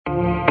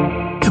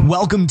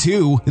Welcome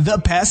to The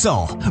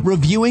Pestle,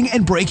 reviewing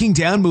and breaking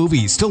down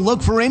movies to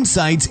look for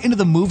insights into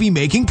the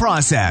movie-making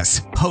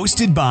process.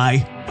 Hosted by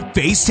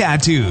Face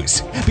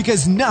Tattoos,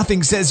 because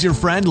nothing says you're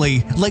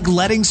friendly like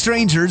letting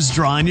strangers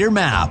draw on your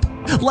map.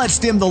 Let's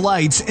dim the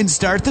lights and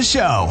start the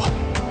show.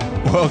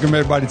 Welcome,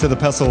 everybody, to The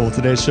Pestle.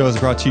 Today's show is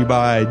brought to you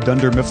by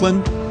Dunder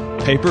Mifflin.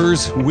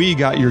 Papers, we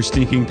got your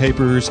stinking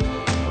papers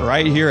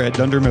right here at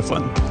Dunder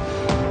Mifflin.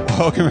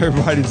 Welcome,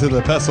 everybody, to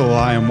The Pestle.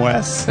 I am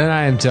Wes. And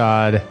I am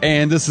Todd.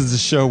 And this is a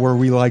show where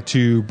we like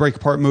to break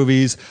apart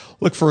movies,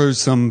 look for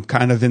some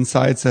kind of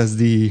insights, as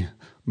the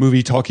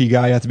movie talkie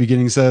guy at the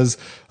beginning says,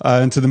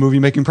 into the movie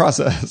making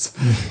process.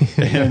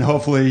 And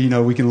hopefully,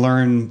 we can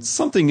learn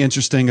something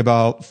interesting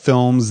about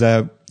films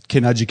that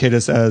can educate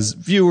us as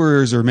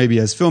viewers or maybe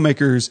as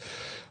filmmakers,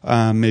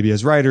 maybe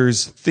as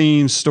writers,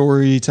 themes,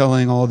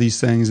 storytelling, all these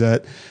things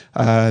that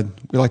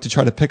we like to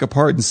try to pick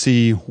apart and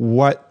see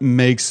what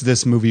makes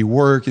this movie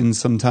work, and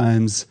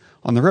sometimes,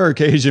 on the rare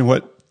occasion,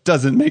 what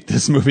doesn't make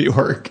this movie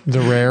work.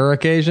 The rare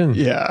occasion?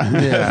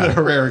 Yeah.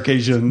 The rare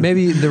occasion.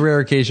 Maybe the rare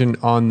occasion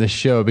on the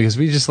show, because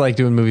we just like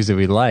doing movies that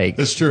we like.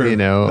 That's true.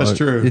 That's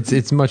true.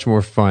 It's much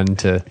more fun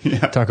to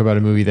talk about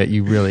a movie that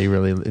you really,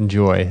 really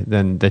enjoy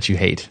than that you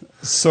hate.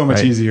 So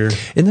much easier.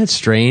 Isn't that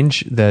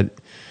strange that,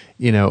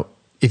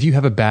 if you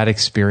have a bad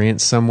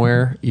experience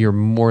somewhere, you're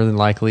more than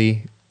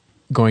likely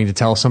going to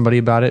tell somebody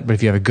about it. But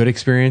if you have a good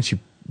experience, you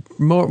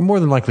more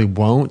than likely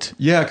won't.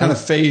 Yeah, it kind of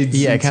fades.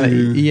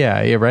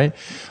 Yeah, yeah, right.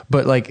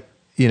 But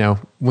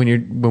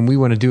when we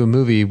want to do a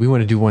movie, we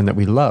want to do one that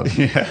we love.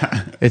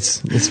 Yeah,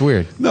 it's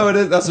weird. No,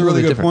 that's a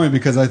really good point,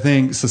 because I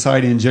think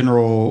society in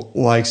general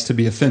likes to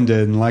be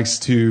offended and likes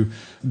to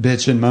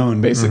bitch and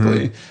moan,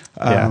 basically.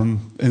 Mm-hmm.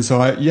 And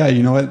so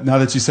you know what? Now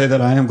that you say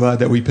that, I am glad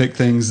that we pick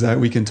things that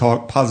we can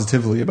talk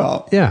positively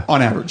about. Yeah,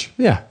 on average.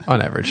 Yeah,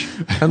 on average,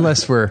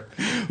 unless we're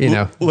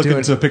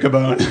looking to pick a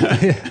bone,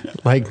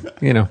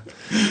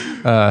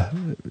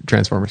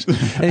 Transformers.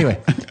 Anyway,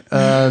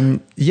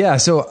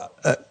 So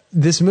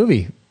this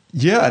movie.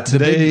 Yeah,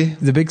 today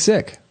the Big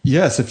Sick.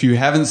 Yes, if you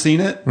haven't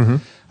seen it,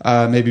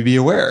 maybe be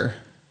aware,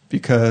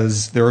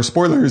 because there are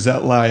spoilers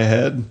that lie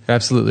ahead.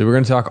 Absolutely. We're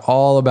going to talk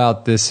all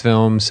about this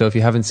film. So if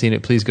you haven't seen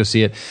it, please go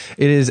see it.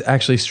 It is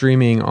actually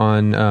streaming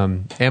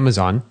on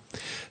Amazon.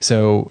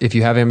 So if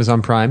you have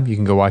Amazon Prime, you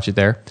can go watch it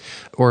there.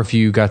 Or if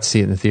you got to see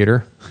it in the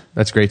theater,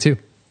 that's great too.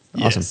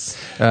 Awesome. Yes.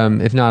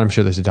 If not, I'm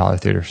sure there's a dollar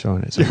theater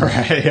showing it.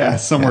 Right. Yeah.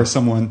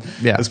 Someone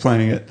is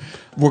playing it.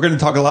 We're going to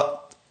talk about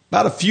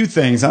a few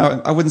things.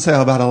 I wouldn't say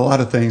about a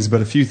lot of things,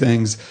 but a few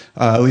things,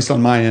 at least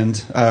on my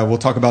end. We'll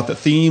talk about the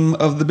theme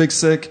of The Big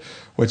Sick,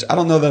 which I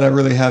don't know that I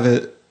really have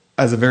it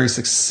as a very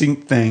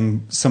succinct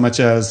thing, so much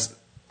as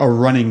a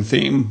running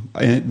theme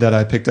that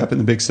I picked up in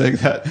The Big Sick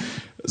that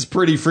is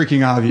pretty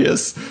freaking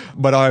obvious.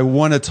 But I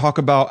want to talk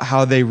about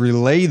how they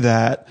relay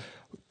that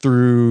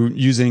through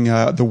using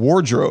the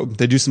wardrobe.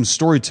 They do some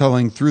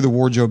storytelling through the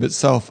wardrobe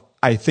itself,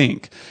 I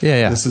think.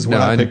 Yeah. This is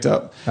what I picked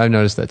up. I've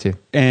noticed that too.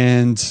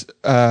 And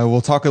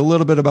we'll talk a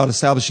little bit about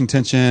establishing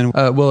tension.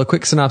 A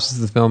quick synopsis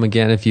of the film.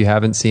 Again, if you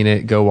haven't seen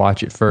it, go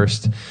watch it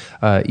first.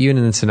 Even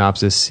in the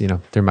synopsis,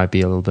 there might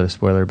be a little bit of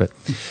spoiler, but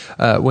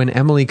when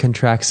Emily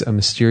contracts a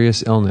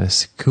mysterious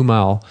illness,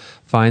 Kumail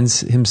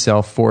finds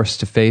himself forced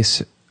to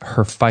face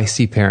her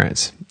feisty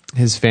parents,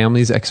 his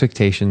family's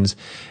expectations,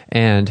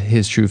 and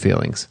his true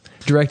feelings.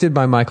 Directed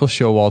by Michael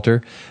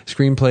Showalter,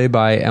 screenplay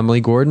by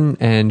Emily Gordon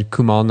and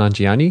Kumail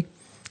Nanjiani,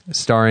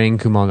 starring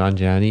Kumail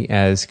Nanjiani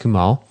as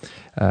Kumail,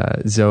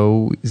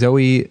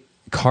 Zoe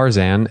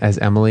Kazan as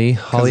Emily,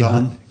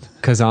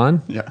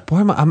 Kazan? Yeah. Boy,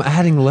 I'm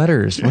adding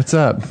letters. What's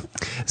up?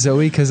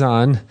 Zoe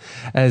Kazan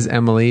as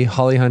Emily,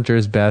 Holly Hunter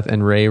as Beth,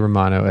 and Ray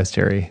Romano as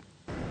Terry.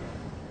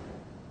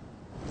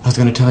 I was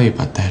going to tell you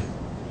about that.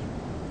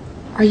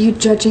 Are you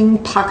judging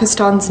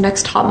Pakistan's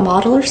next top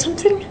model or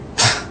something?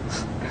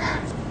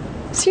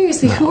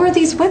 Seriously, no. Who are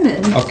these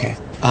women? Okay.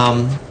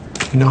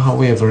 You know how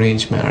we have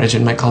arranged marriage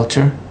in my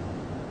culture?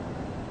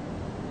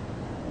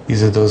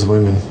 These are those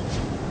women.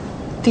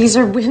 These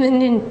are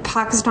women in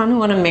Pakistan who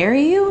want to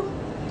marry you?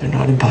 They're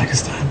not in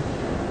Pakistan.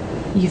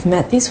 You've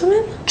met these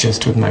women?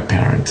 Just with my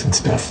parents and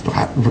stuff.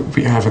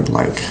 We haven't,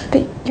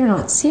 But you're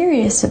not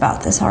serious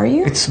about this, are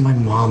you? It's my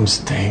mom's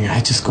thing.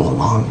 I just go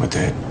along with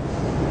it.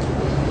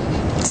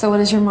 So what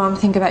does your mom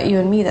think about you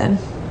and me, then?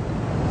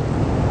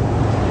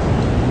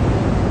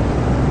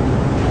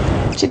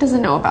 She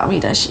doesn't know about me,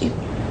 does she?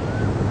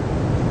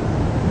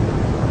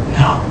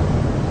 No.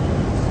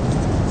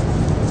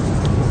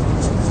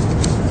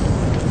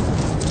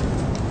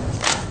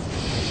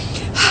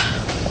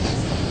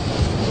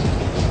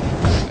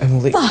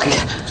 Emily, fuck!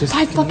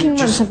 5 fucking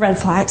months of red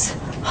flags.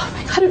 Oh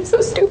my god, I'm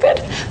so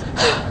stupid.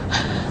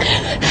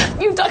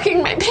 You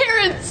ducking my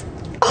parents.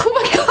 Oh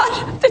my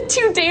god, the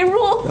 2-day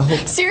rule.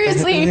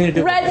 Seriously,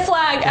 red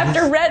flag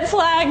after red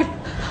flag.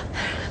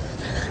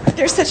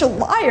 You're such a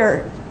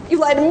liar. You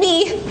lied to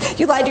me.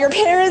 You lied to your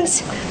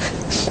parents.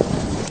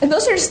 And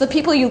those are just the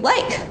people you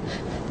like.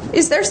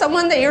 Is there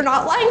someone that you're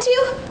not lying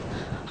to?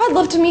 I'd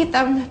love to meet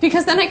them,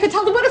 because then I could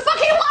tell them what a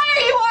fucking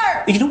liar you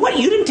are! You know what?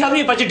 You didn't tell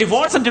me about your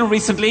divorce until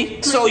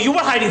recently, so you were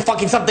hiding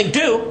fucking something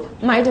too.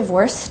 My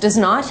divorce does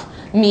not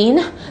mean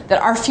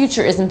that our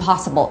future is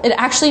impossible. It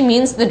actually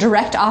means the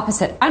direct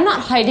opposite. I'm not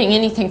hiding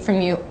anything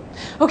from you.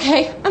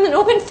 Okay? I'm an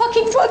open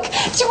fucking book.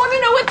 Do you want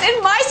to know what's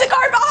in my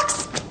cigar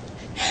box?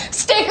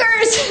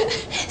 Stickers!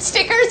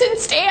 Stickers and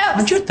stamps!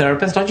 Aren't you a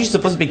therapist? Aren't you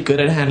supposed to be good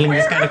at handling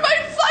this kind of... Where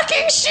are my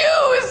fucking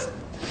shoes?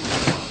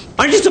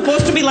 Aren't you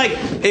supposed to be, like,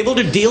 able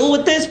to deal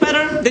with this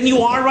better than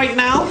you are right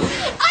now?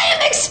 I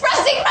am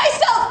expressing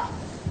myself!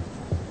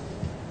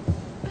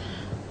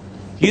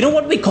 You know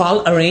what we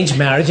call arranged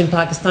marriage in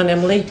Pakistan,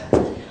 Emily?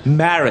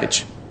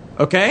 Marriage.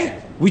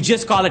 Okay? We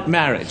just call it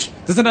marriage.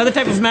 There's another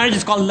type of marriage,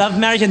 it's called love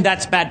marriage, and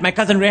that's bad. My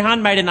cousin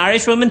Rehan married an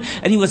Irish woman,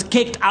 and he was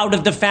kicked out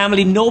of the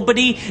family.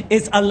 Nobody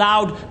is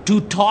allowed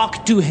to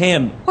talk to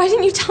him. Why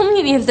didn't you tell me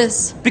any of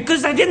this?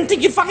 Because I didn't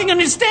think you'd fucking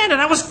understand, and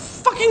I was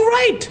fucking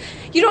right.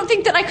 You don't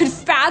think that I could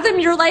fathom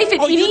your life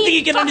in any you think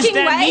you can fucking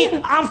understand way?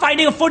 me? I'm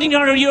fighting a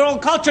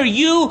 1400-year-old culture.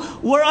 You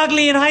were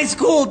ugly in high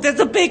school. There's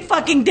a big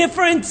fucking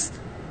difference.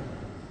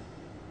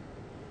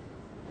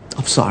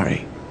 I'm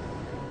sorry.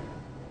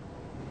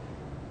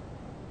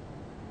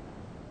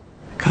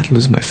 I can't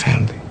lose my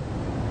family.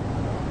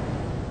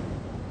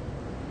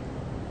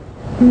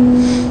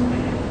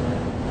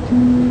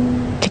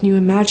 Can you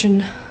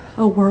imagine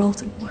a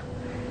world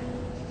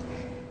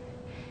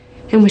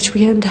in which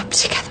we end up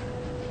together?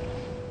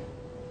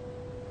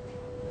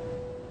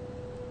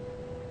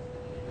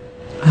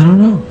 I don't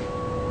know.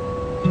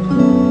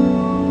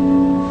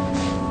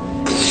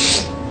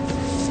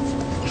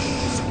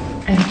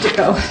 I have to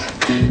go.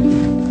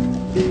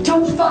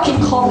 Don't fucking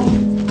call me.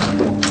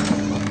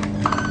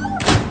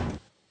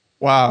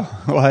 Wow,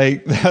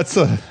 like that's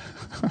a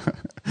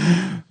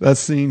that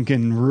scene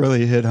can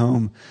really hit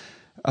home.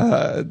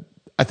 I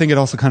think it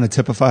also kind of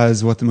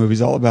typifies what the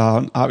movie's all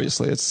about.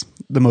 Obviously, it's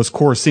the most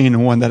core scene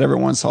and one that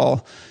everyone saw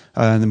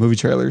in the movie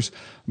trailers.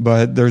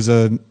 But there's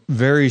a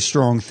very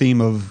strong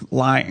theme of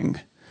lying.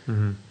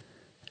 Mm-hmm.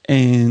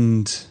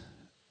 And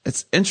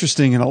it's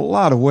interesting in a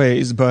lot of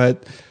ways,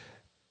 but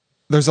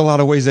there's a lot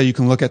of ways that you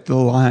can look at the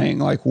lying.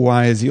 Like,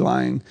 why is he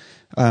lying?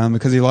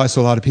 Because he lies to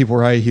a lot of people,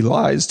 right? He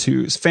lies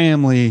to his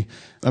family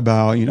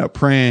about,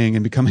 praying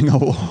and becoming a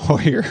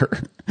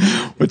lawyer,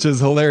 which is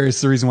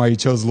hilarious. The reason why he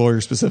chose lawyer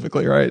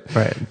specifically, right?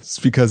 Right. It's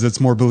because it's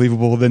more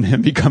believable than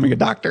him becoming a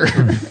doctor.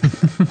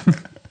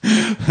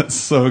 That's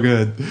so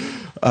good.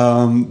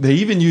 They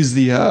even use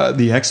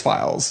the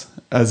X-Files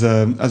as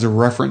a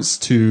reference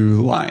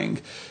to lying,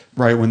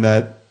 right? When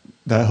that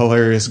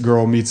hilarious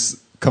girl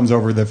comes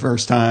over the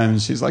first time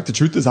and she's like, the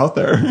truth is out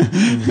there.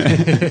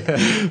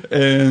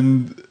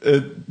 And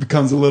it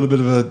becomes a little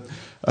bit of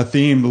a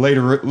theme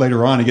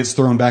later on. It gets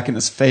thrown back in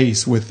his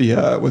face with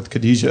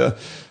Khadijah,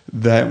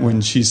 that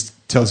when she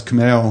tells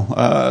Kumail,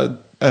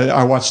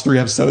 I watched 3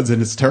 episodes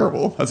and it's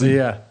terrible. That's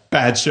a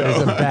bad show.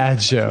 It's a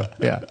bad show.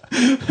 Yeah.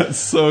 That's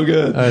so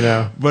good. I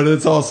know. But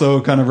it's also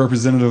kind of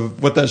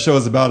representative. What that show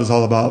is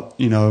all about,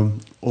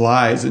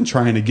 lies and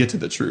trying to get to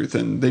the truth.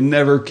 And they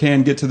never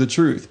can get to the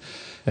truth.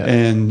 Yeah.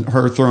 And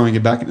her throwing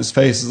it back in his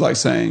face is like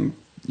saying,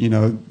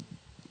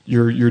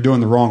 you're doing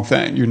the wrong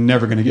thing. You're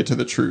never going to get to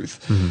the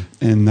truth. Mm-hmm.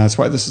 And that's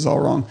why this is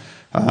all wrong.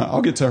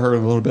 I'll get to her a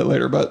little bit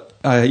later, but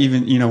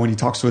even, when he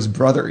talks to his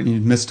brother and he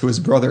admits to his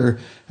brother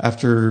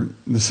after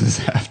the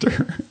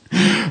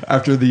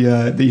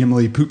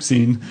Emily poop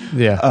scene.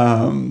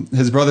 Yeah.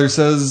 His brother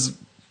says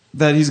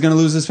that he's going to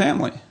lose his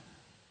family.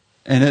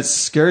 And it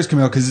scares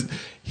Kumail because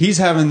he's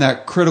having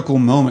that critical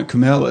moment.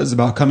 Kumail is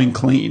about coming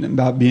clean and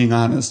about being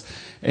honest.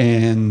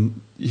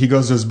 And he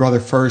goes to his brother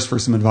first for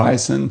some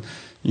advice and,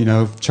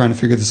 trying to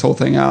figure this whole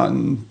thing out.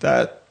 And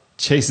that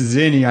chases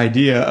any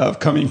idea of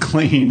coming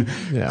clean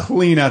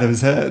out of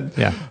his head.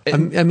 Yeah.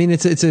 I mean,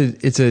 it's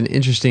an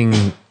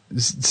interesting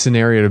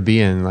scenario to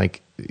be in.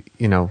 Like,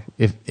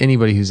 if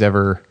anybody who's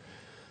ever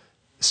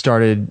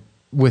started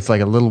with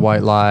like a little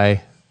white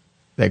lie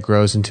that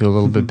grows into a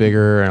little bit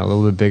bigger and a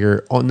little bit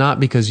bigger, not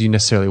because you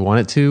necessarily want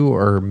it to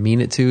or mean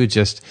it to,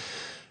 just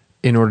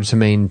in order to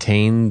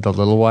maintain the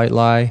little white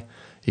lie,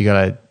 you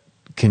got to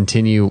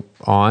continue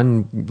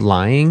on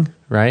lying,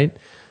 right?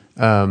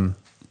 And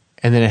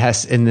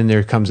then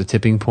there comes a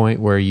tipping point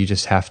where you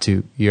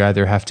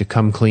either have to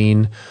come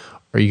clean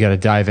or you got to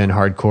dive in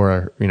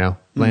hardcore,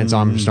 Lance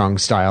Armstrong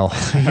style,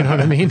 you know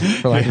what I mean?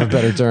 For lack of a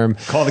better term.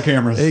 Call the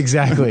cameras.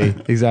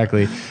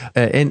 Exactly.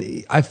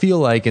 And I feel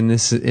like in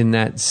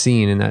that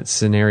scene, in that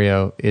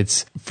scenario,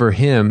 it's for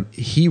him,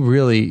 he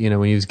really,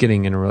 when he was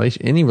getting in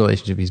any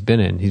relationship he's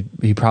been in,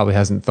 he probably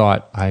hasn't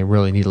thought, I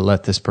really need to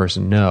let this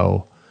person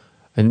know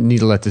and need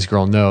to let this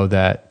girl know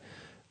that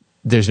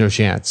there's no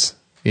chance.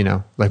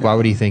 Why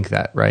would he think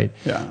that, right?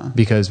 Yeah.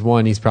 Because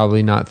one, he's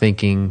probably not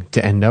thinking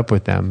to end up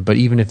with them. But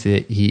even if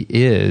he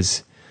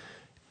is,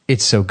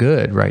 it's so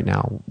good right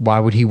now. Why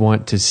would he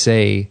want to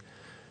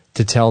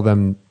tell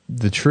them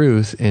the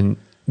truth? And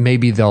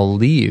maybe they'll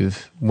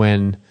leave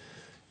when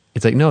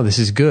it's like, no, this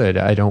is good.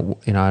 I don't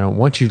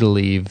want you to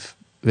leave.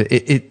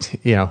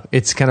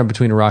 it's kind of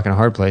between a rock and a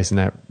hard place in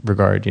that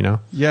regard, you know?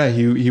 Yeah,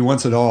 he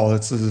wants it all.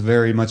 This is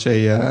very much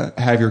a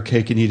have your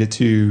cake and eat it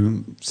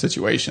too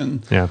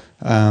situation. Yeah.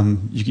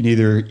 You can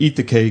either eat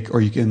the cake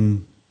or you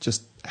can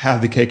just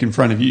have the cake in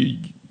front of you.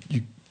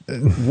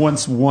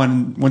 Once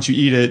you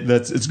eat it,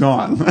 it's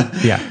gone.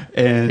 Yeah.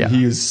 And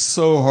he is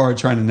so hard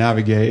trying to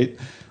navigate,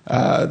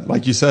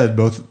 like you said,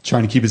 both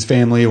trying to keep his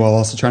family while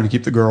also trying to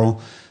keep the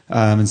girl,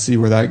 and see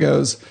where that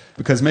goes.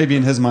 Because maybe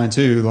in his mind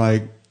too,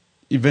 like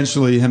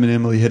eventually him and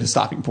Emily hit a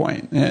stopping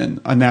point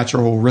and a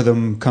natural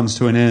rhythm comes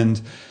to an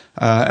end.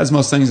 As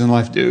most things in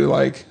life do,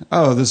 like,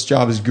 oh, this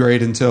job is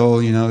great until,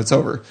 it's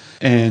over.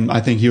 And I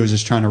think he was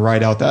just trying to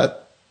ride out that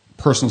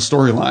personal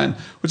storyline,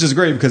 which is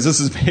great because this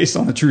is based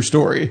on a true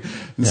story.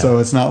 And so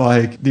it's not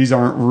like these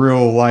aren't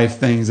real life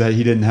things that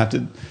he didn't have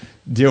to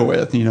deal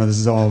with. This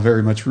is all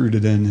very much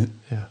rooted in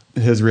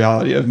his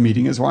reality of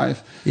meeting his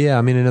wife. Yeah.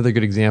 I mean, another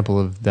good example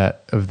of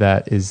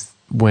that is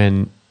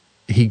when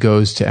he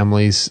goes to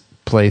Emily's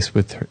place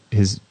with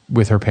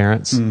her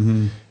parents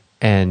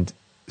and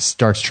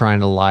starts trying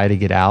to lie to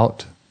get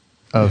out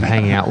of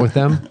hanging out with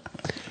them.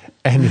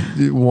 And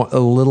a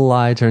little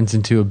lie turns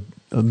into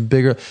a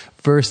bigger.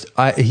 First,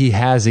 he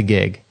has a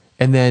gig,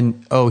 and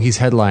then he's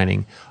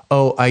headlining.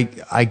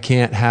 I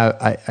can't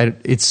have.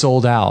 It's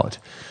sold out,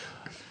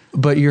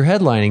 but you're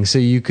headlining, so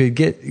you could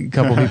get a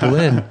couple people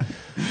in,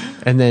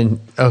 and then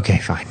okay,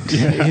 fine.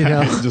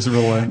 Just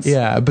relents.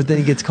 Yeah, but then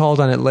he gets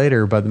called on it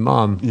later by the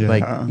mom. Yeah.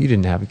 Like, you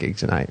didn't have a gig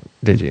tonight,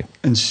 did you?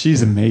 And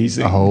she's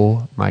amazing.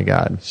 Oh my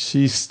God,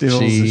 she steals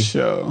the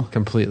show.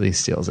 Completely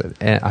steals it,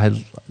 and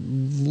I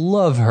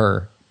love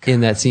her.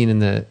 In that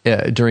scene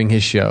during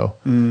his show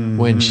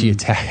when she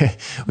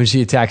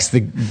attacks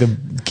the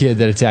kid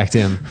that attacked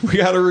him. We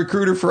got a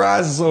recruiter for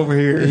ISIS over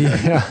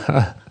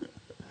here.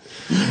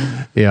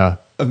 Yeah.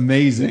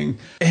 Amazing.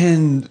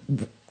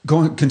 And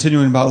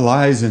continuing about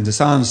lies and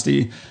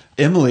dishonesty,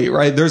 Emily,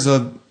 right? There's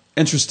so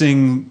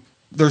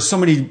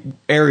many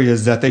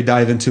areas that they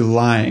dive into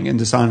lying and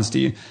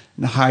dishonesty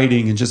and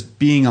hiding and just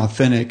being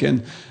authentic.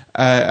 And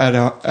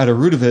at a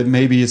root of it,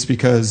 maybe it's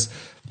because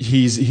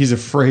he's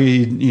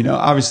afraid,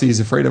 obviously he's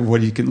afraid of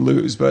what he can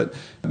lose, but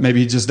maybe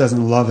he just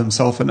doesn't love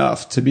himself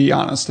enough to be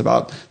honest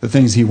about the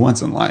things he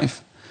wants in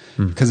life.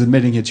 Because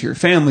admitting it to your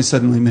family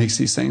suddenly makes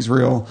these things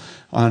real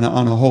on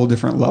a whole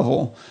different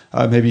level.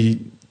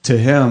 Maybe to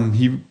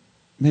him,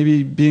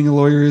 maybe being a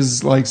lawyer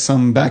is like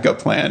some backup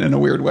plan in a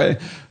weird way,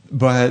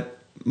 but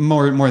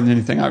more than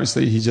anything,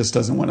 obviously he just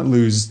doesn't want to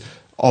lose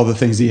all the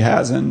things he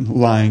has, and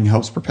lying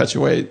helps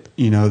perpetuate,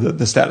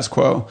 the status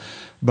quo.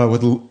 But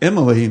with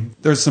Emily,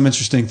 there's some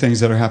interesting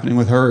things that are happening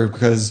with her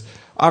because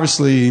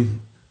obviously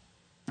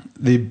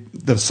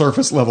the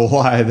surface level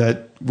lie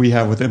that we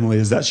have with Emily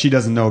is that she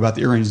doesn't know about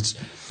the arranged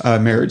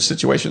marriage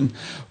situation.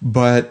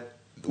 But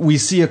we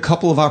see a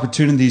couple of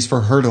opportunities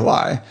for her to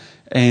lie,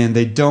 and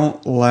they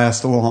don't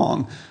last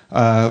long.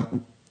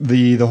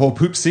 The whole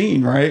poop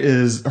scene, right,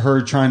 is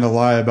her trying to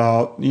lie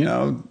about,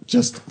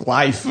 just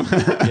life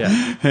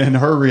and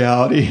her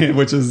reality,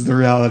 which is the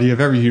reality of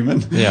every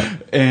human. Yeah.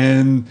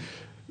 And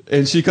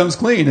she comes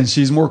clean and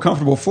she's more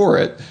comfortable for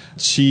it.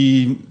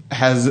 She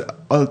has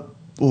a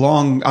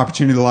long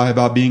opportunity to lie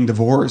about being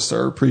divorced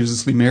or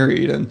previously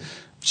married. And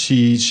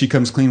she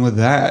comes clean with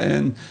that.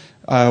 And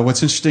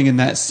what's interesting in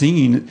that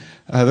scene,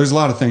 there's a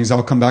lot of things.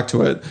 I'll come back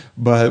to it.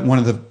 But one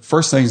of the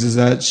first things is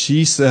that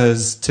she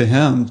says to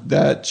him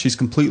that she's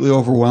completely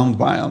overwhelmed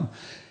by him.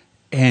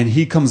 And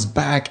he comes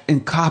back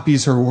and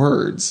copies her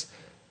words.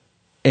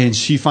 And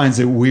she finds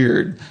it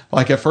weird.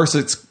 Like at first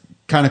it's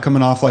kind of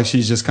coming off like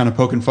she's just kind of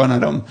poking fun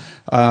at him.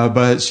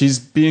 But she's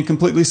being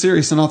completely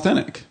serious and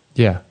authentic.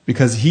 Yeah.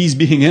 Because he's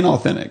being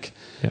inauthentic.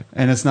 Yeah.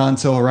 And it's not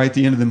until right at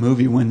the end of the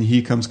movie when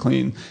he comes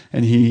clean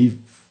and he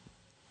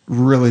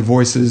really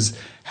voices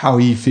how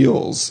he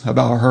feels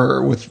about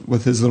her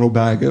with his little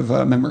bag of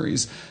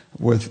memories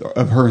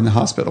of her in the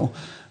hospital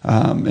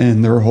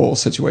and their whole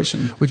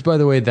situation. Which, by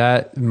the way,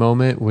 that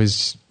moment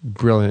was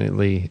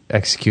brilliantly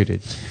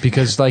executed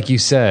because, like you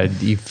said,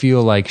 you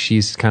feel like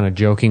she's kind of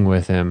joking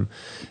with him,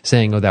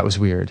 saying, "Oh, that was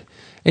weird,"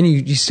 and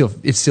it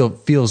still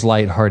feels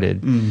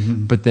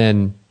lighthearted, but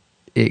then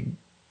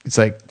it's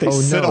like they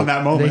sit on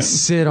that moment. They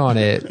sit on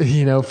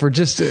it, for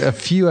just a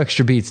few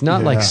extra beats,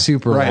 not like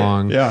super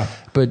long,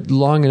 but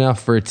long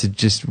enough for it to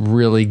just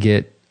really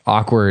get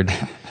awkward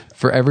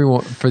for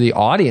everyone, for the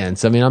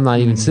audience. I mean, I'm not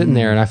even sitting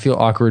there and I feel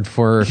awkward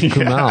for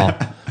Kumail,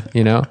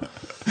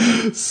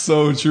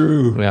 So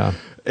true. Yeah.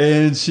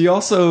 And she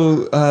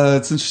also,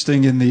 it's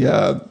interesting in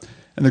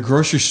the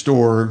grocery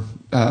store,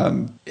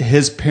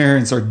 his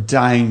parents are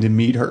dying to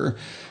meet her.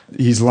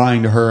 He's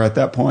lying to her at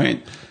that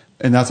point.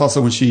 And that's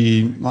also when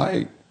she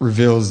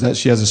reveals that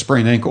she has a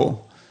sprained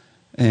ankle,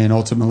 and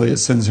ultimately it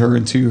sends her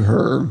into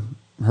her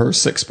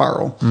sick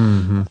spiral.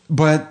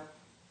 But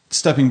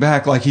stepping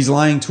back, he's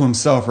lying to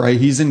himself, right?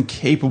 He's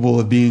incapable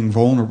of being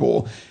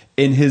vulnerable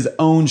in his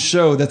own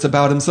show that's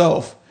about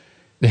himself.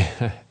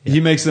 He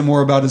makes it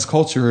more about his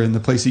culture and the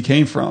place he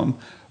came from,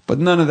 but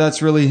none of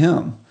that's really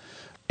him.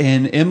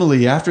 And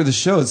Emily, after the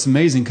show, it's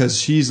amazing because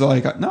she's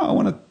like,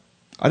 "No,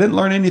 I I didn't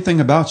learn anything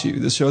about you.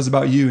 This show is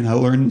about you, and I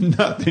learned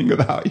nothing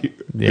about you.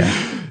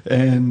 Yeah.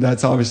 And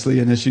that's obviously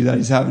an issue that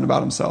he's having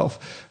about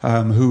himself.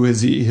 Who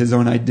is he? His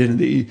own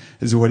identity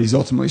is what he's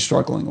ultimately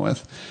struggling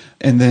with.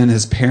 And then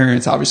his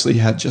parents obviously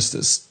had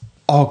just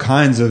all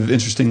kinds of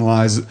interesting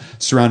lies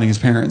surrounding his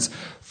parents.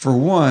 For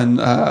one,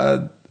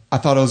 I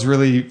thought it was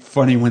really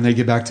funny when they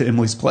get back to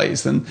Emily's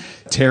place and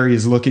Terry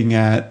is looking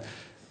at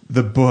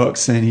the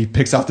books and he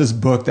picks out this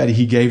book that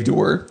he gave to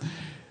her.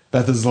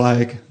 Beth is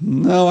like,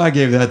 no, I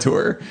gave that to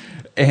her.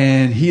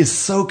 And he is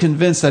so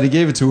convinced that he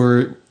gave it to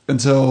her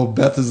until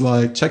Beth is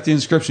like, check the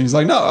inscription. He's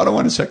like, no, I don't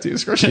want to check the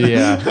inscription.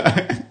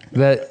 Yeah.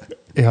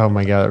 Oh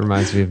my God, that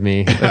reminds me of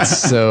me. That's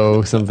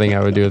so something I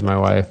would do with my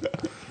wife.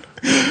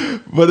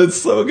 But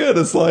it's so good.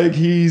 It's like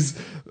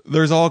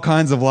there's all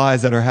kinds of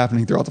lies that are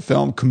happening throughout the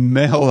film.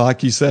 Kumail,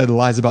 like you said,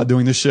 lies about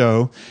doing the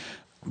show.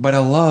 But I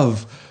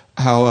love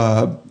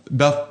how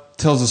Beth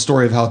tells a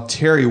story of how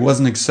Terry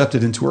wasn't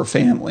accepted into her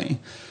family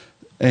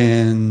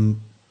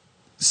and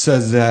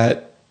says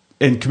that,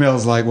 and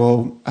Kumail's like,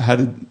 well,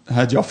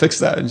 how'd y'all fix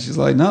that? And she's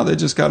like, no, they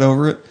just got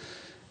over it.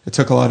 It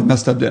took a lot of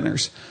messed up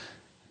dinners.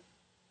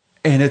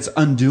 And it's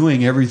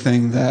undoing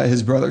everything that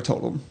his brother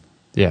told him.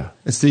 Yeah.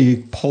 It's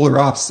the polar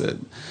opposite.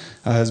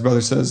 His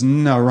brother says,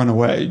 no, run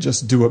away.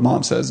 Just do what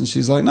mom says. And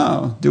she's like,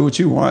 no, do what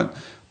you want.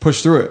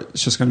 Push through it.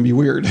 It's just going to be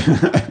weird.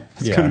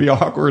 It's going to be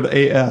awkward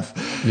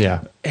AF.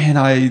 Yeah. And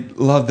I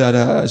love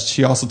that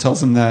she also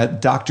tells him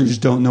that doctors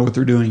don't know what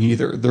they're doing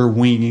either. They're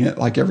winging it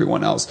like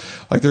everyone else.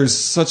 Like there's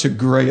such a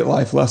great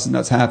life lesson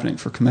that's happening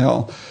for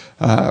Kumail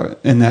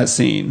in that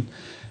scene.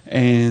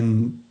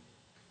 And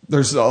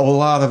there's a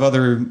lot of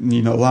other,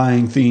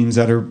 lying themes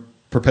that are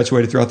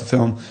perpetuated throughout the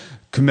film.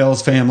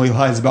 Kumail's family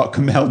lies about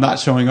Kumail not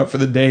showing up for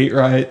the date,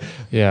 right?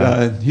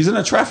 Yeah. He's in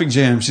a traffic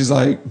jam. She's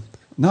like,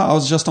 no, I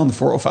was just on the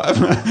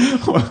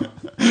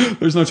 405.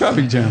 There's no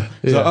traffic jam.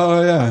 Yeah. So,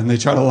 oh, yeah. And they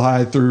try to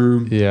lie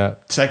through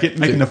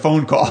making a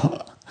phone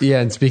call.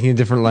 Yeah, and speaking a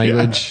different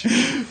language.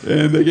 Yeah.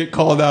 And they get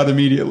called out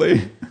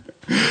immediately.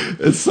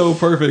 It's so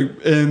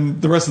perfect.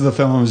 And the rest of the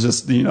film is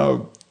just,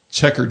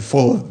 checkered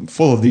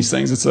full of these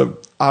things. It's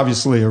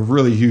obviously a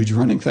really huge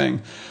running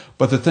thing.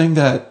 But the thing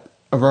that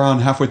around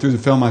halfway through the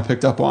film I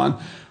picked up on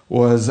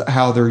was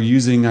how they're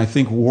using, I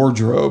think,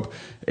 wardrobe.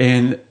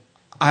 And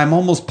I'm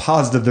almost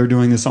positive they're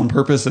doing this on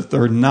purpose. If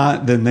they're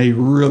not, then they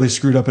really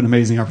screwed up an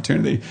amazing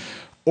opportunity.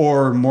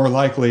 Or more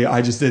likely,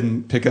 I just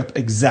didn't pick up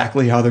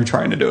exactly how they're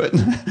trying to do it.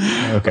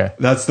 Okay.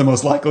 That's the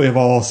most likely of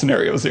all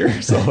scenarios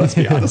here. So let's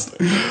be honest.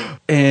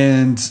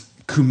 And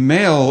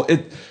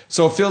Kumail,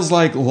 so it feels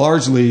like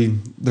largely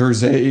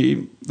there's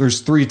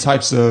three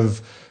types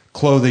of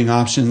clothing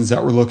options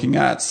that we're looking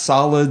at: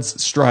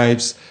 solids,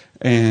 stripes,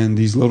 and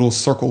these little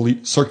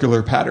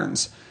circular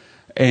patterns.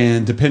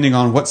 And depending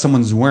on what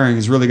someone's wearing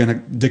is really going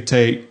to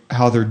dictate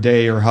how their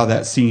day or how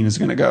that scene is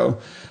going to go.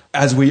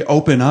 As we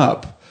open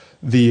up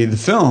the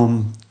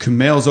film,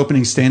 Kumail's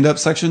opening stand-up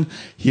section,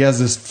 he has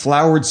this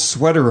flowered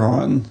sweater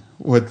on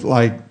with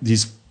like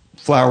these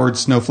flowered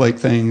snowflake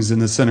things in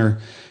the center,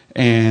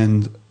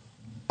 and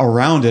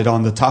around it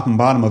on the top and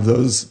bottom of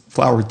those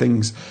flowered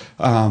things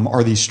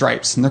are these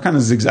stripes, and they're kind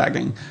of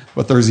zigzagging,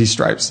 but there's these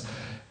stripes.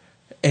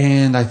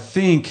 And I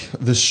think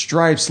the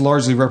stripes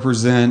largely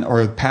represent,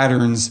 or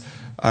patterns,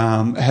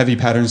 heavy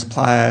patterns,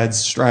 plaids,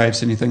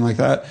 stripes, anything like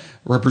that,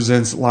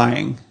 represents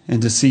lying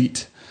and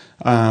deceit.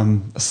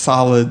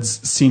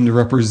 Solids seem to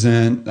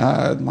represent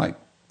like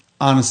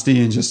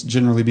honesty and just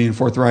generally being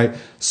forthright.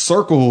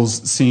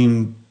 Circles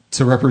seem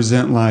to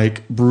represent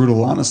like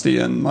brutal honesty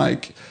and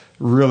like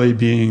really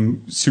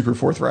being super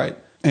forthright.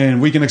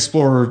 And we can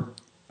explore,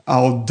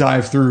 I'll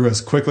dive through as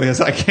quickly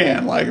as I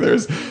can. Like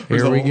there's a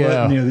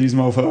litany of these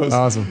mofos.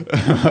 Awesome.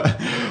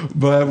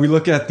 But we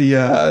look at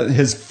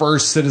his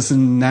first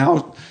Citizen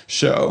Now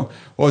show.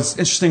 What's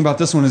interesting about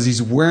this one is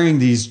he's wearing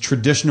these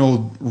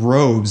traditional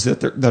robes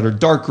that are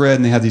dark red,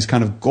 and they have these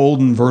kind of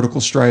golden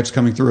vertical stripes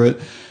coming through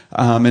it.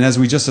 And as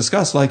we just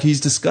discussed, like he's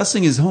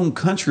discussing his home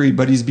country,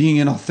 but he's being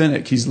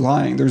inauthentic. He's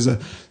lying. There's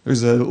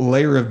a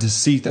layer of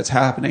deceit that's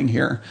happening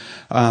here.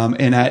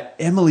 And at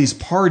Emily's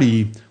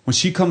party, when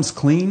she comes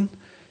clean,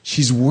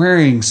 she's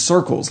wearing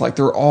circles, like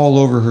they're all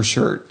over her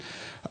shirt.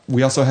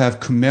 We also have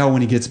Kumail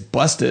when he gets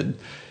busted.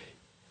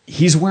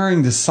 He's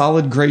wearing this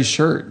solid gray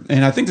shirt.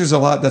 And I think there's a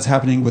lot that's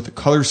happening with the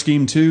color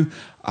scheme too.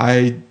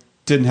 I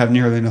didn't have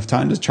nearly enough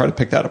time to try to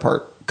pick that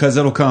apart because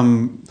it'll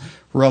come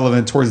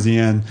relevant towards the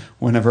end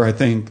whenever I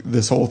think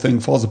this whole thing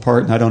falls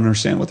apart and I don't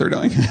understand what they're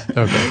doing.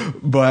 Okay.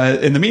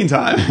 But in the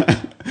meantime,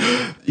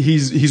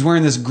 he's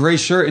wearing this gray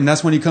shirt, and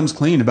that's when he comes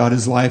clean about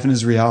his life and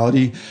his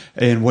reality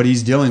and what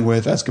he's dealing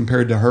with as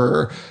compared to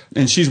her.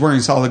 And she's wearing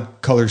solid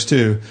colors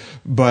too,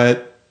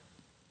 but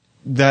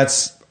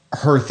that's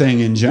her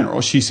thing in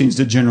general. She seems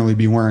to generally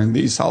be wearing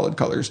these solid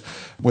colors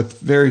with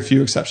very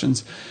few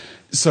exceptions.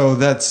 So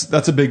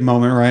that's a big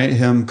moment, right?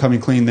 Him coming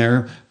clean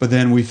there. But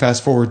then we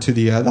fast forward to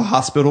the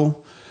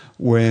hospital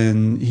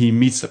when he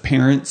meets the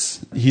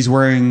parents. He's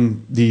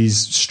wearing these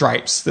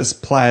stripes, this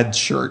plaid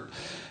shirt.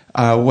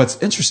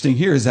 What's interesting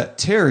here is that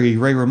Terry,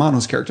 Ray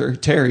Romano's character,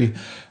 Terry,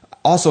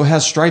 also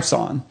has stripes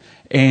on.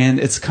 And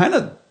it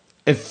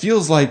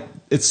feels like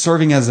it's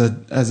serving as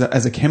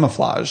a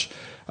camouflage.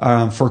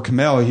 For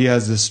Kumail, he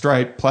has this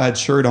striped plaid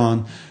shirt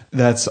on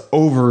that's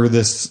over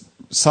this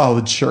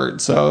solid shirt.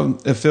 So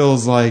it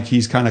feels like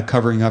he's kind of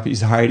covering up,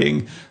 he's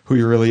hiding who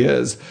he really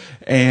is.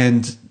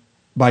 And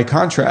by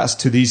contrast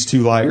to these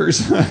two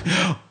liars,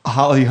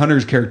 Holly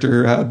Hunter's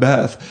character,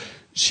 Beth,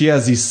 she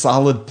has these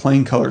solid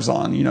plain colors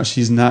on. You know,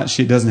 she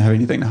doesn't have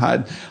anything to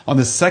hide. On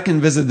the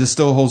second visit, this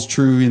still holds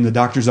true in the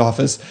doctor's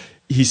office.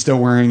 He's still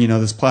wearing,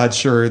 this plaid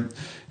shirt,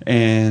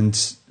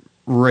 and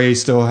Ray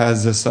still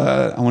has this,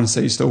 I want to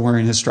say he's still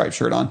wearing his striped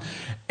shirt on.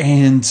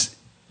 And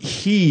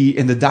he,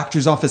 in the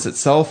doctor's office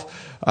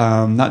itself,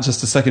 not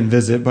just a second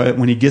visit, but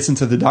when he gets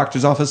into the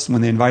doctor's office,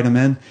 when they invite him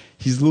in,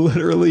 he's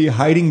literally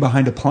hiding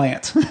behind a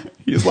plant.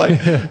 He's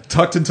like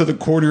tucked into the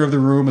corner of the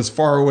room as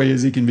far away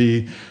as he can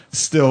be,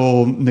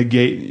 still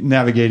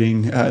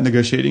negotiating,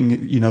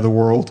 the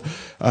world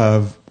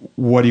of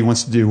what he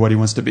wants to do, what he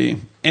wants to be.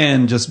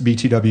 And just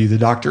BTW, the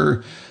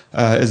doctor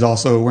is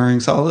also wearing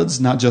solids,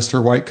 not just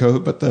her white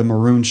coat, but the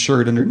maroon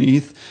shirt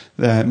underneath.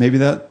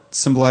 That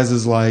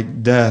symbolizes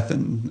like death,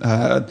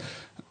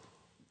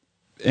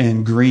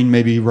 and green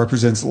maybe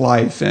represents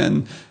life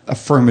and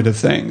affirmative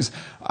things.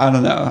 I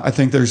don't know. I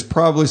think there's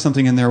probably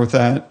something in there with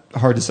that.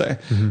 Hard to say.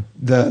 Mm-hmm.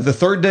 The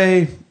third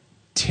day,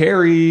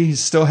 Terry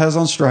still has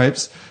on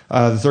stripes,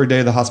 the third day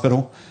of the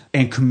hospital.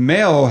 And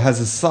Kumail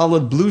has a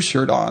solid blue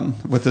shirt on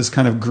with this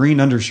kind of green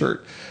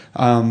undershirt,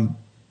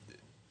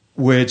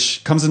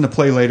 which comes into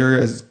play later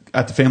as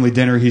at the family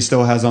dinner. He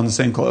still has on the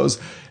same clothes.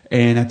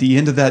 And at the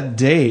end of that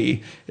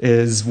day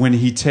is when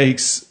he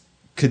takes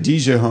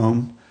Khadijah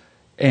home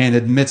and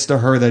admits to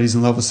her that he's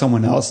in love with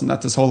someone else and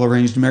that this whole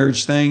arranged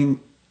marriage thing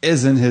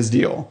isn't his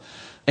deal.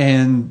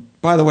 And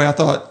by the way, I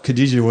thought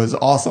Khadijah was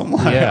awesome.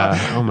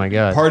 Yeah. Oh my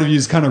God. Part of you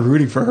is kind of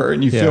rooting for her,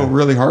 and you feel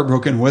really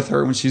heartbroken with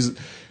her when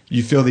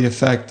you feel the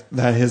effect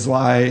that his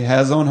lie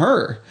has on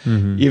her,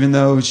 even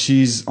though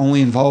she's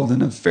only involved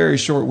in a very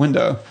short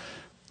window.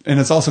 And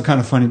it's also kind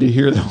of funny to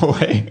hear the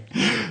way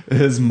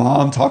his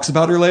mom talks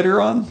about her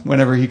later on,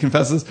 whenever he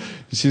confesses.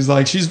 She's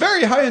like, she's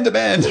very high in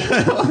demand.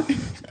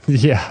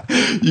 Yeah.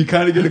 You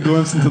kind of get a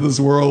glimpse into this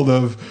world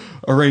of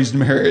arranged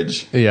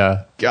marriage.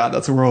 Yeah. God,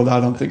 that's a world I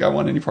don't think I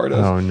want any part of.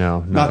 Oh,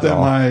 no. Not that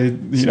my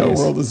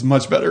world is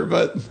much better,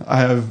 but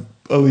I have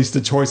at least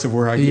a choice of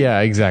where I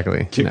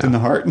get kicked in the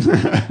heart.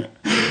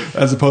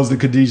 As opposed to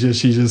Khadijah,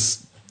 she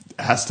just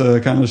has to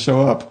kind of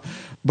show up.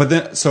 But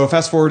then, so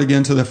fast forward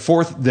again to the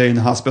fourth day in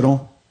the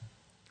hospital.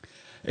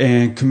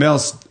 And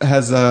Kumail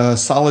has a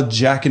solid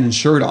jacket and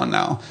shirt on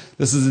now.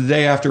 This is the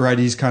day after, right?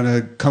 He's kind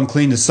of come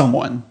clean to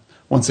someone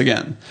once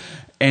again.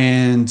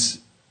 And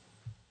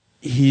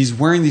he's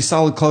wearing these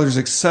solid colors,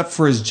 except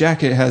for his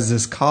jacket has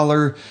this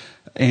collar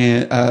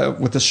and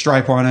with a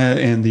stripe on it,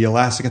 and the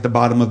elastic at the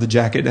bottom of the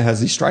jacket has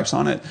these stripes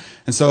on it.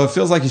 And so it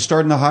feels like he's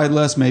starting to hide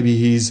less. Maybe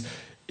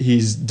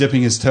he's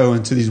dipping his toe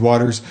into these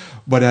waters.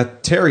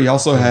 But Terry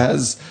also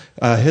has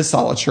his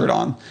solid shirt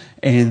on.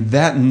 And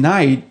that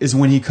night is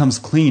when he comes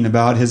clean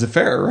about his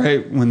affair,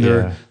 right? When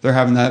they're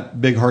having that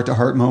big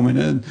heart-to-heart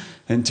moment,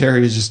 and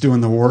Terry is just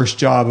doing the worst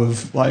job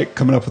of like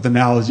coming up with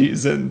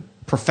analogies and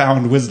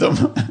profound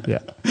wisdom.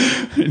 Yeah.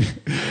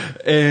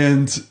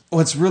 And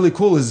what's really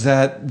cool is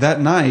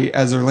that night,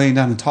 as they're laying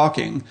down and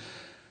talking,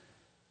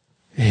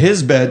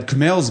 his bed,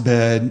 Kumail's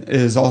bed,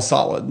 is all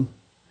solid.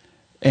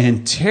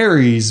 And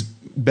Terry's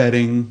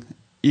bedding,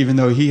 even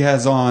though he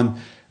has on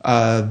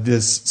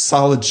this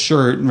solid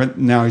shirt,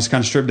 now he's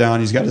kind of stripped down,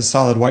 he's got a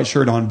solid white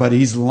shirt on, but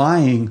he's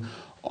lying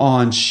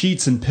on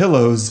sheets and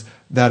pillows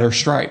that are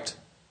striped.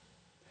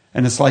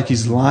 And it's like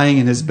he's lying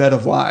in his bed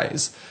of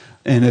lies.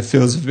 And it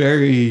feels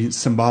very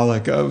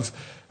symbolic of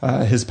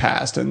his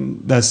past.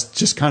 And that's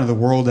just kind of the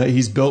world that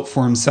he's built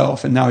for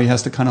himself. And now he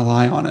has to kind of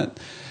lie on it,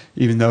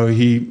 even though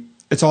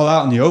it's all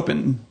out in the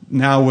open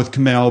now with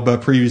Kumail,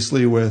 but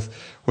previously with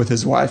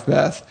his wife,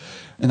 Beth.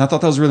 And I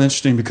thought that was really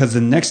interesting because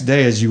the next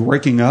day, as you're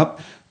waking up,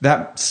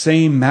 that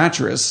same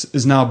mattress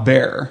is now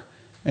bare,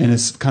 and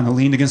it's kind of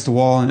leaned against the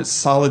wall, and it's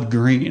solid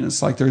green.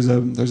 It's like there's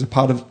a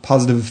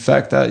positive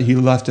effect that he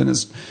left in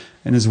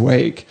his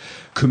wake.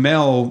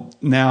 Kumail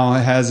now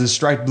has his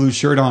striped blue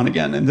shirt on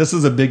again, and this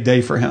is a big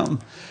day for him.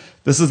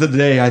 This is the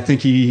day I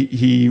think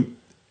he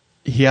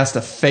has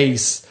to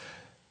face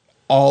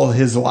all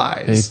his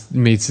lies. He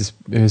meets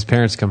his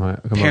parents come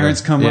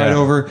right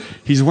over.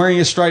 He's wearing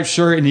a striped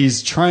shirt, and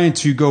he's trying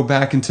to go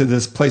back into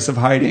this place of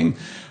hiding,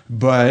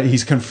 but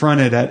he's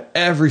confronted at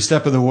every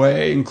step of the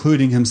way,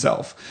 including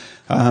himself.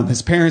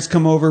 His parents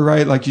come over,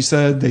 right? Like you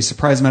said, they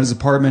surprise him at his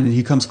apartment, and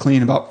he comes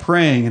clean about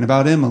praying and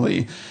about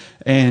Emily.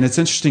 And it's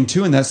interesting,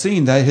 too, in that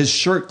scene that his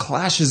shirt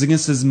clashes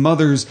against his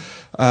mother's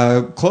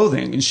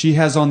clothing. And she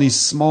has on these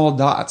small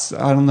dots.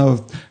 I don't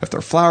know if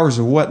they're flowers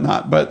or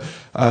whatnot, but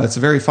it's a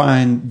very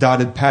fine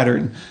dotted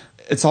pattern.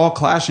 It's all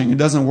clashing. It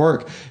doesn't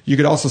work. You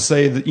could also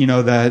say that,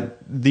 that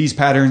these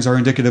patterns are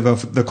indicative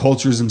of the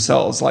cultures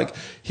themselves. Like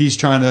he's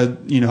trying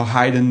to,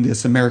 hide in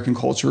this American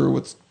culture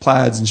with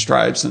plaids and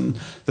stripes and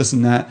this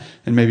and that.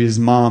 And maybe his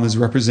mom is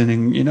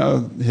representing,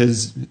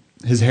 his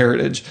his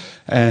heritage,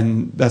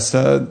 and that's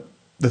the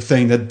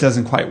thing that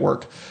doesn't quite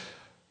work.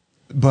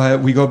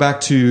 But we go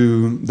back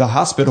to the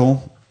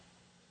hospital,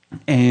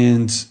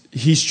 and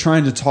he's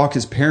trying to talk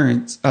his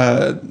parents,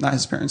 not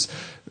his parents,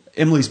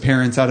 Emily's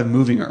parents, out of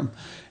moving her.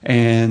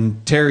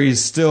 And Terry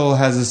still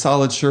has a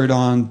solid shirt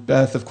on.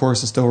 Beth, of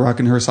course, is still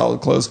rocking her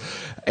solid clothes,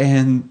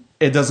 and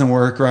it doesn't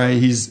work,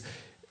 right?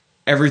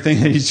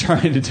 Everything that he's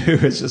trying to do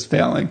is just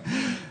failing.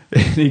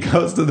 And he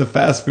goes to the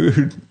fast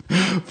food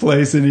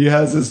place, and he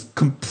has this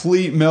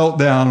complete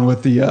meltdown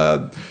with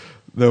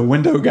the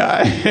window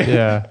guy.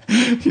 Yeah.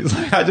 He's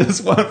like, I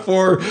just want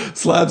 4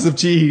 slabs of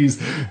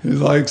cheese.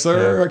 He's like,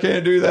 sir, I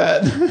can't do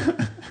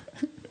that.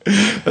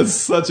 That's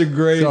such a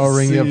great So I'll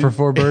ring you up for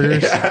 4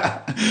 burgers.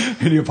 Yeah.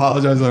 And he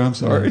apologizes, like, I'm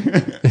sorry.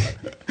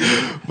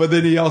 But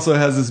then he also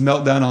has this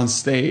meltdown on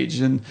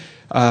stage. And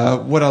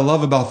what I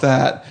love about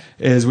that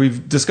is,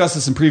 we've discussed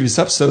this in previous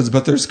episodes,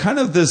 but there's kind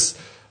of this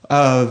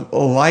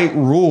light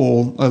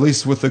rule, at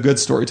least with the good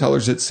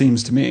storytellers, it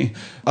seems to me,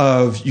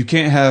 of you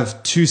can't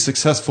have 2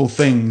 successful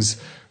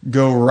things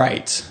go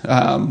right,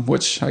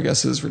 which I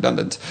guess is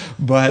redundant,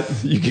 but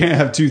you can't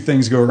have 2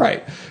 things go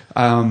right.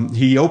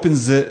 He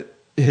opens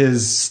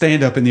his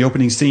stand-up in the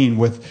opening scene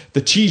with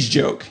the cheese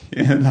joke,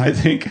 and I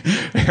think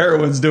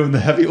Heroin's doing the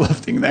heavy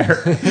lifting there,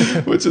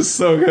 which is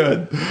so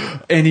good.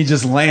 And he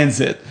just lands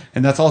it,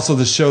 and that's also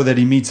the show that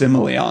he meets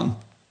Emily on.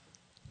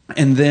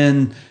 And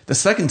then the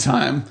second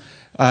time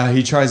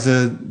he tries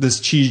this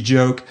cheese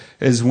joke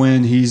is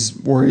when he's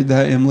worried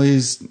that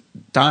Emily's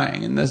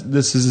dying, and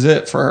this is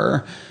it for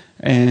her.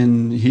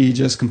 And he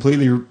just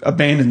completely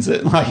abandons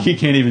it. Like, he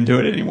can't even do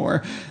it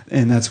anymore.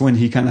 And that's when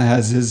he kind of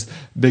has his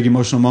big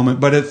emotional moment.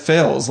 But it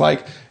fails.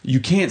 Like, you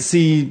can't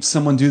see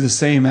someone do the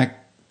same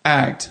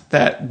act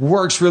that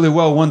works really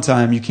well one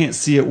time. You can't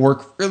see it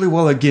work really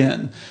well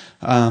again.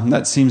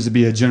 That seems to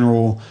be a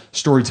general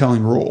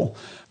storytelling rule.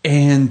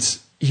 And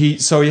he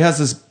has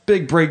this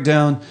big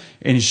breakdown,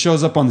 and he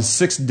shows up on the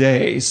 6th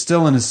day,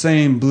 still in the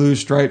same blue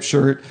striped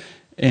shirt.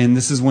 And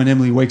this is when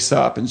Emily wakes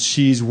up, and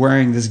she's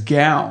wearing this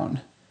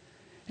gown.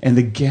 And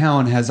the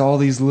gown has all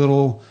these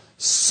little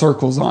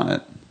circles on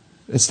it.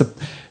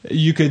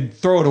 You could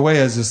throw it away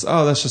as this,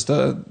 that's just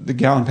the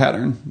gown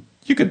pattern.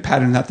 You could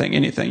pattern that thing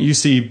anything. You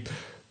see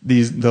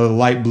the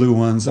light blue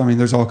ones. I mean,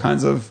 there's all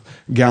kinds of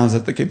gowns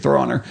that they could throw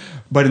on her.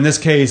 But in this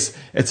case,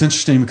 it's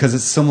interesting because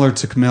it's similar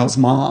to Kumail's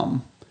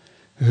mom,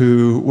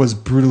 who was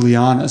brutally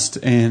honest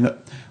and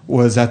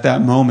was at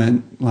that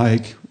moment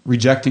like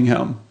rejecting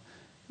him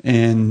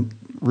and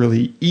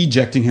really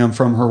ejecting him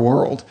from her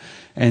world.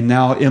 And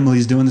now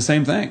Emily's doing the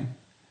same thing.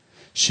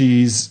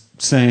 She's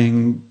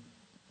saying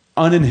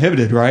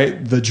uninhibited,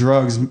 right? The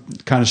drugs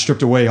kind of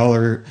stripped away all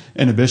her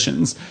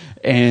inhibitions.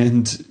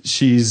 And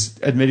she's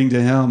admitting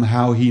to him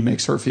how he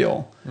makes her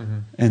feel. Mm-hmm.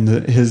 And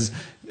his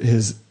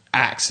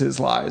acts, his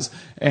lies.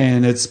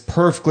 And it's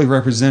perfectly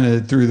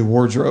represented through the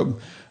wardrobe.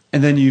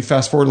 And then you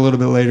fast forward a little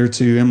bit later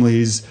to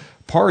Emily's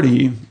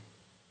party,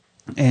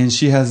 and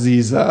she has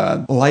these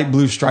light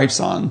blue stripes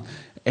on.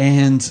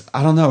 And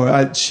I don't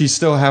know, she's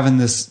still having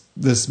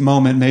this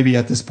moment. Maybe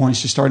at this point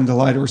she's starting to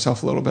lie to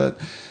herself a little bit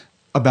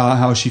about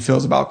how she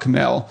feels about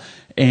Kumail.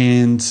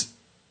 And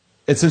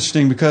it's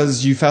interesting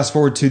because you fast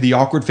forward to the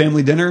awkward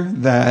family dinner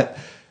that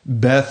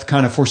Beth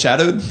kind of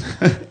foreshadowed.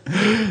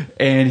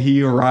 And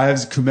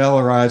Kumail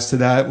arrives to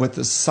that with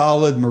a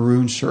solid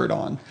maroon shirt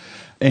on.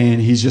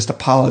 And he's just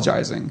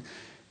apologizing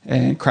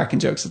and cracking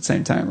jokes at the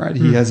same time, right?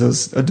 He has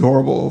those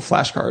adorable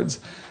flashcards.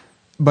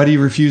 But he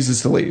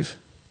refuses to leave.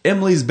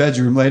 Emily's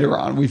bedroom later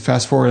on, we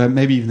fast forward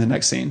maybe even the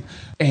next scene.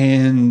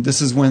 And this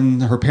is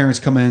when her parents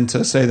come in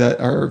to say that,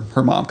 or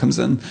her mom comes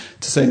in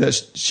to say that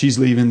she's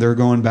leaving. They're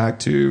going back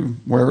to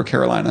wherever,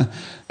 Carolina,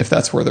 if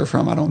that's where they're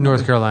from. I don't know.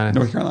 North Carolina.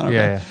 Okay.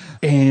 Yeah.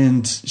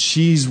 And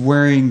she's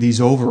wearing these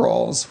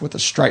overalls with a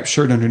striped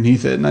shirt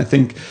underneath it. And I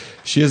think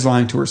she is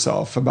lying to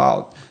herself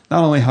about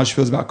not only how she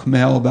feels about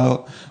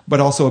Kumail, but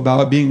also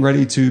about being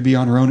ready to be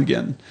on her own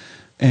again.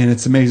 And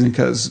it's amazing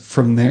because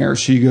from there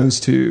she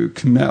goes to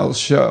Kumail's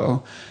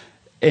show,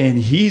 and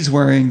he's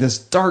wearing this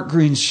dark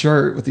green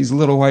shirt with these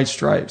little white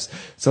stripes.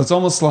 So it's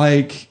almost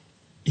like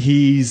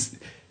he's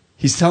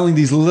telling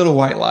these little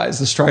white lies.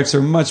 The stripes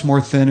are much more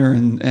thinner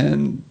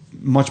and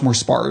much more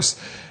sparse.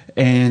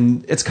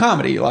 And it's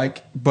comedy,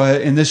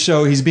 but in this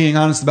show he's being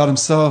honest about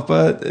himself,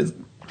 but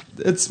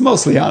it's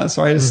mostly honest,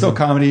 right? It's still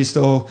comedy,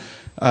 still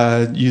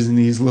using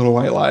these little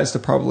white lies to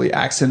probably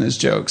accent his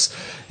jokes.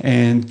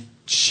 And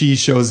she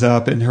shows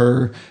up in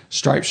her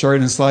striped shirt,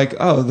 and it's like,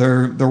 oh,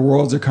 their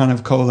worlds are kind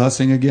of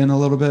coalescing again a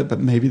little bit, but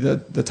maybe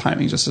the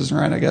timing just isn't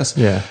right, I guess.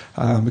 Yeah.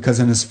 Because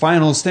in his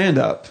final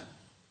stand-up,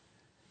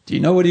 do you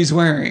know what he's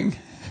wearing?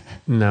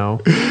 No.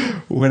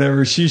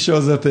 Whenever she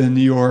shows up in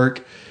New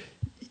York,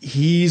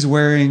 he's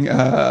wearing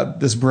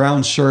this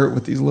brown shirt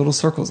with these little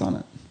circles on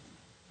it.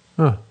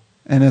 Huh.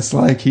 And it's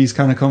like he's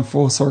kind of come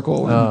full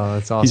circle. And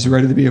that's awesome. He's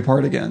ready to be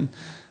apart again.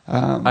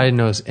 I didn't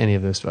notice any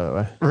of this, by the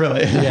way.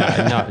 Really?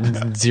 Yeah,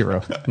 no,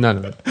 zero. None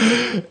of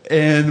it.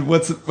 And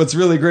what's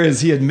really great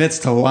is he admits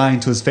to lying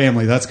to his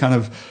family. That's kind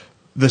of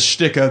the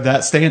shtick of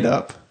that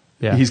stand-up,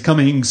 Yeah. He's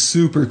coming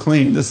super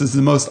clean. This is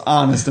the most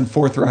honest and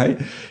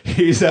forthright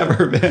he's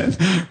ever been,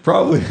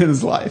 probably in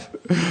his life.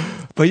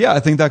 But yeah,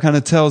 I think that kind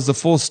of tells the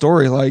full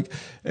story. Like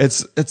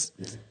it's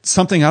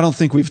something I don't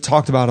think we've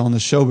talked about on the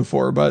show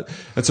before, but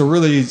it's a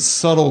really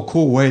subtle,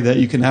 cool way that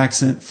you can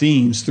accent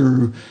themes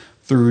through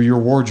your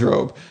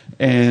wardrobe.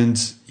 And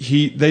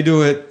they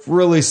do it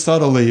really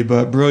subtly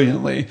but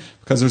brilliantly,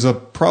 because there's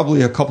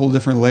probably a couple of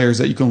different layers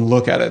that you can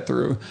look at it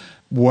through.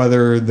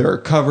 Whether they're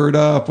covered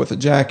up with a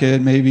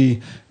jacket,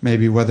 maybe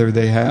whether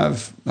they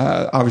have,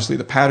 obviously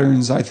the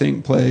patterns, I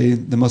think, play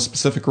the most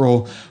specific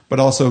role, but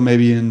also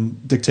maybe in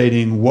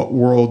dictating what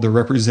world they're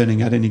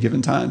representing at any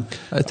given time.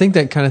 I think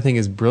that kind of thing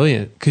is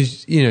brilliant,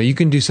 because, you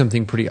can do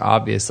something pretty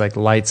obvious, like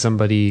light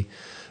somebody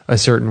a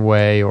certain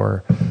way,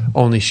 or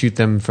only shoot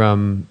them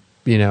from,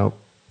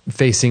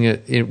 facing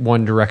it in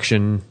one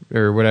direction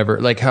or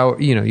whatever. Like how,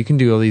 you can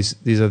do all these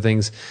other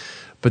things.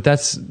 But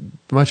that's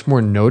much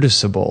more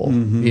noticeable,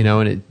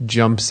 and it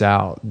jumps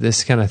out.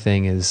 This kind of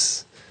thing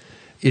it's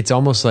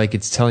almost like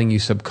it's telling you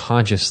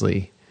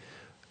subconsciously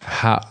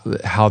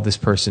how this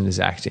person is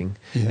acting.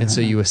 Yeah. And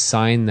so you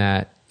assign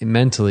that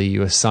mentally,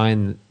 you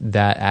assign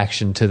that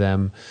action to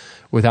them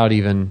without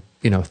even,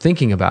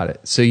 thinking about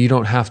it. So you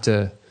don't have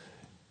to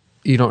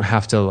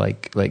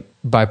like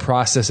by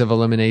process of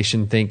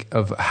elimination, think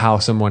of how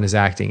someone is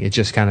acting. It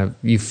just kind of,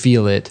 you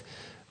feel it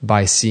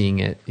by seeing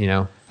it,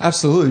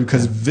 Absolutely,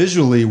 because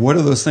visually, what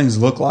do those things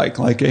look like?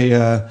 Like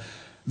the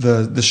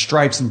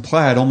stripes in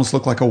plaid almost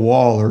look like a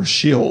wall or a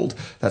shield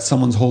that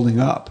someone's holding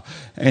up,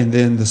 and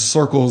then the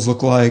circles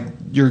look like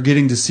you're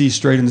getting to see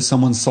straight into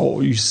someone's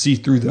soul. You see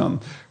through them,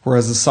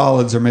 whereas the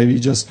solids are maybe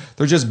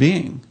they're just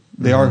being.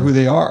 They are who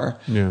they are,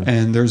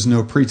 and there's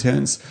no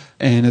pretense.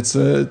 And I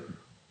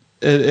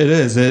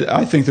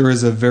think there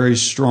is a very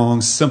strong,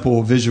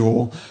 simple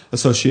visual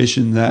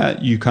association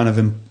that you kind of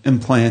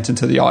implant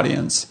into the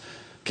audience.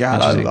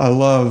 God, I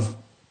love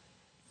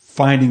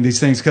finding these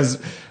things,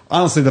 because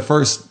honestly, the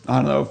first,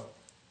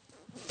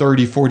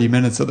 30, 40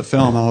 minutes of the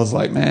film, I was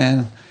like,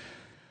 man,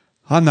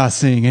 I'm not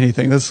seeing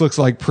anything. This looks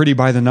like pretty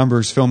by the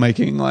numbers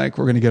filmmaking. Like,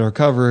 we're going to get our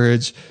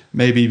coverage,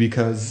 maybe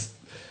because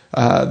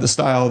the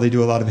style, they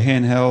do a lot of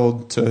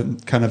handheld to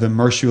kind of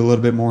immerse you a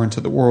little bit more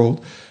into the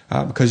world.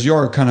 Because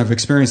you're kind of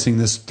experiencing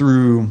this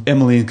through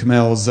Emily and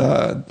Kumail's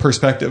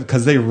perspective,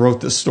 because they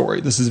wrote this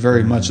story. This is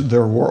very much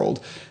their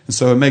world. And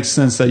so it makes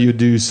sense that you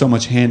do so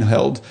much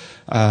handheld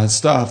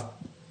stuff,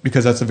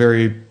 because that's a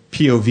very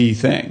POV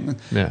thing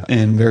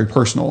and very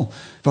personal.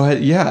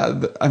 But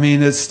yeah, I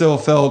mean, it still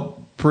felt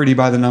pretty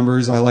by the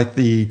numbers. I like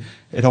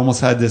it almost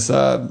had this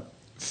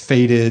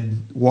faded,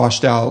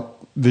 washed out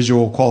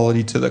visual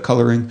quality to the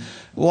coloring,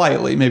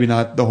 lightly, maybe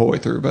not the whole way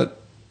through,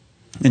 but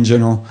in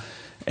general.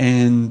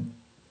 And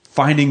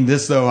finding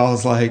this, though, I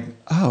was like,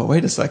 oh,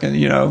 wait a second,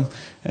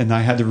 and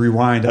I had to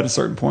rewind at a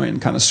certain point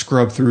and kind of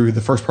scrub through the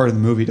first part of the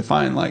movie to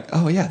find, like,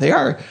 oh, yeah,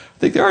 I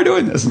think they are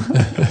doing this.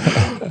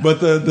 But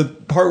the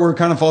part where it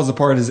kind of falls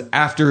apart is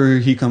after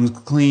he comes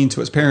clean to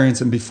his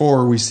parents, and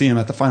before we see him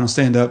at the final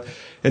stand-up,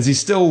 is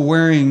he's still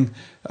wearing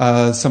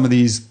some of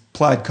these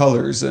plaid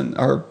colors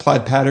or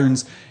plaid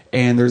patterns,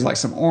 and there's like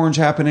some orange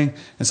happening.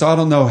 And so I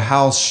don't know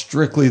how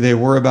strictly they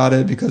were about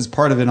it, because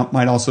part of it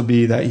might also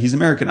be that he's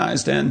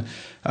Americanized, and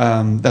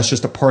that's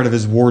just a part of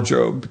his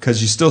wardrobe,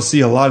 because you still see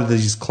a lot of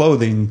these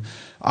clothing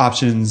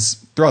options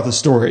throughout the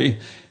story.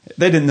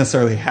 They didn't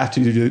necessarily have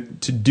to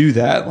do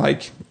that.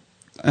 Like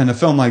in a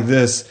film like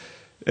this,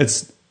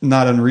 it's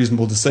not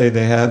unreasonable to say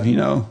they have,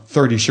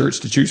 30 shirts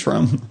to choose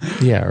from.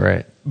 Yeah,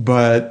 right.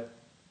 But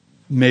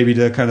maybe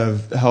to kind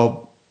of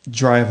help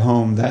drive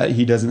home that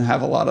he doesn't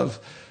have a lot of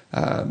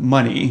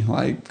money,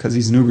 like, because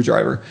he's an Uber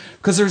driver.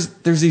 Because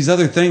there's these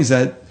other things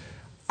that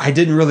I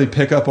didn't really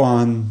pick up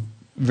on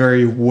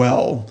very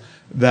well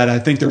that I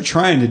think they're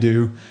trying to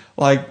do,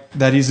 like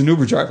that he's an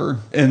Uber driver.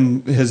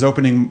 In his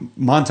opening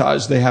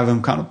montage, they have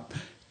him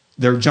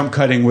they're jump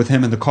cutting with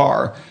him in the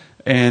car,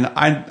 and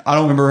I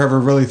don't remember ever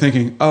really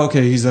thinking, oh,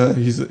 okay, he's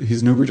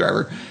an Uber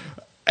driver.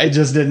 It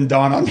just didn't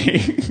dawn on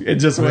me. It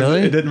just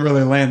it didn't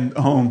really land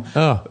home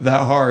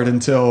that hard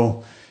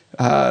until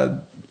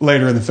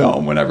later in the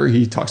film, whenever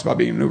he talks about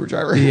being an Uber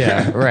driver.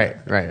 Yeah, right.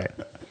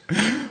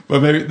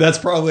 But maybe that's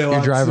probably a lot.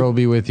 Your driver will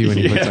be with you when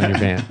he puts on your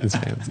his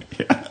pants.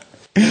 Yeah.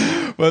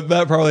 But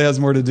that probably has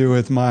more to do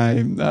with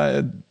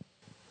my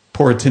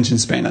poor attention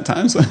span at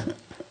times.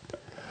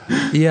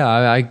 Yeah,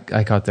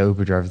 I caught the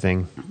Uber driver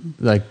thing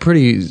like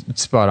pretty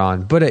spot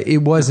on, but it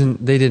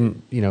wasn't. They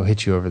didn't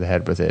hit you over the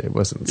head with it. It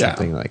wasn't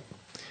something like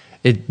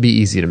it'd be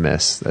easy to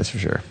miss. That's for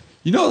sure.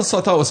 What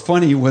I thought was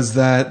funny was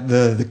that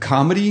the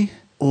comedy,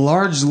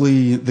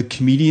 largely the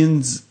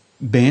comedians'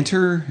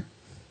 banter,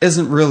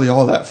 isn't really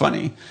all that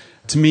funny.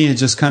 To me, it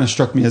just kind of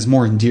struck me as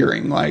more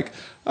endearing. Like,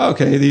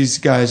 okay, these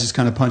guys just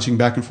kind of punching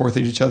back and forth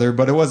at each other,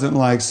 but it wasn't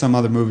like some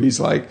other movies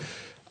like,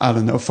 I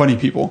don't know, Funny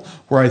People,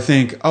 where I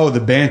think, oh,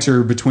 the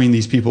banter between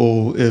these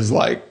people is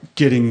like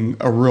getting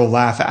a real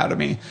laugh out of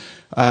me,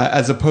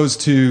 as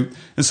opposed to,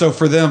 and so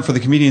for the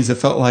comedians, it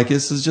felt like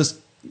this is just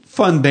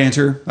fun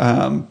banter.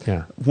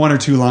 Yeah. One or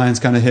two lines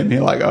kind of hit me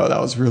like, oh, that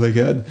was really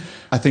good.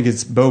 I think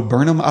it's Bo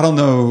Burnham. I don't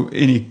know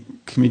any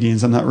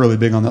comedians. I'm not really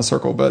big on that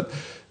circle, but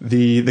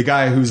the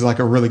guy who's like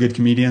a really good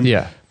comedian.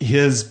 Yeah.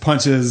 His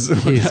punches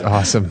He's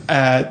awesome.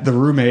 at the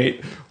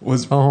roommate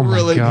was Oh my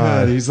really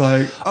God. good. He's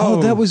like,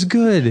 Oh, that was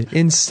good.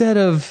 Instead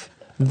of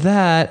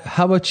that,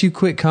 how about you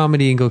quit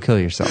comedy and go kill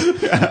yourself?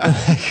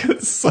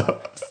 it's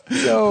so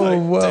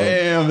well.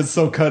 damn, it's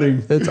so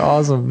cutting. It's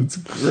awesome. It's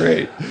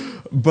great.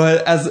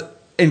 But as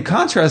in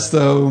contrast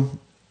though,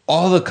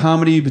 all the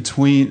comedy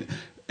between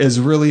is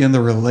really in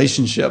the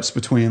relationships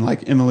between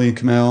like Emily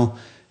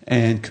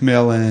and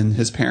Camille and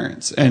his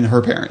parents and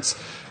her parents.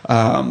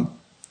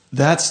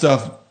 That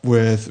stuff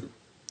with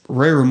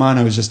Ray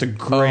Romano is just a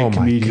great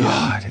comedian. Oh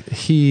my God.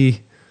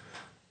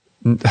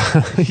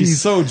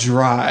 He's so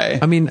dry.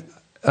 I mean,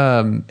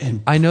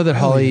 I know that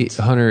Holly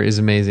Hunter is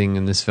amazing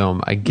in this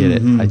film. I get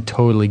it. I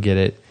totally get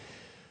it.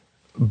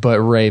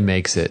 But Ray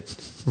makes it.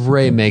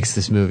 Ray makes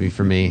this movie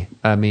for me.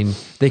 I mean,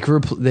 they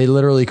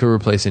literally could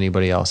replace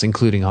anybody else,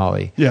 including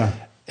Holly. Yeah.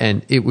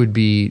 And it would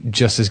be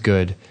just as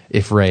good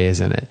if Ray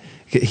is in it.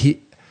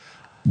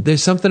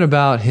 There's something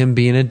about him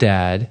being a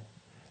dad,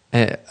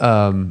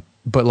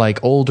 but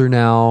like older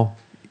now.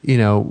 You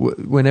know,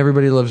 when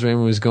Everybody Loves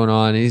Raymond was going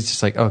on, he's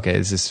just like, okay,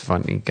 is this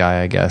funny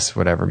guy? I guess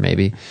whatever,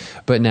 maybe.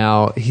 But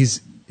now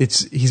he's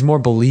more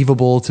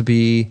believable to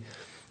be,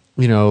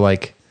 you know,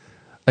 like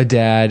a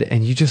dad,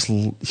 and you just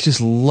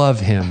love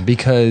him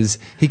because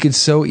he could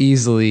so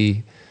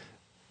easily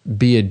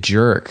be a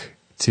jerk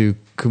to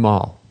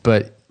Kumail,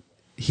 but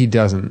he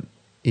doesn't,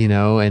 you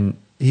know, and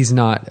he's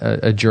not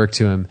a jerk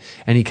to him,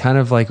 and he kind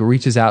of like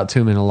reaches out to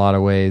him in a lot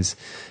of ways,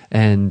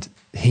 and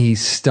he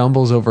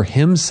stumbles over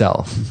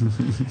himself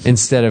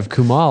instead of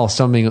Kumail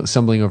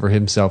stumbling over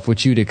himself,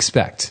 which you'd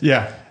expect.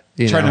 Yeah.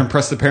 Trying to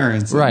impress the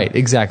parents. Right,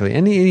 exactly.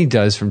 And he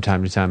does from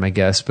time to time, I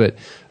guess, but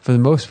for the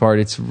most part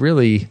it's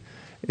really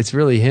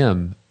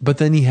him. But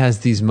then he has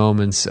these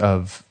moments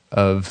of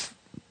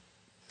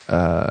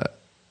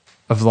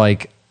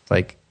like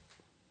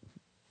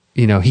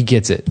you know, he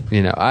gets it.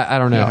 You know, I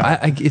don't know.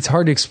 Yeah. It's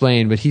hard to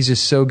explain, but he's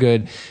just so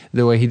good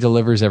the way he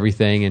delivers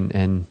everything,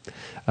 and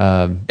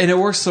it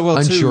works so well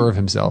unsure too, of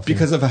himself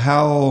because of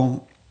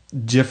how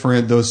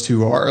different those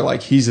two are.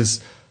 Like he's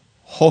this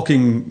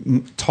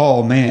hulking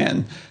tall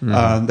man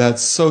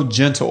that's so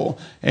gentle,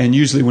 and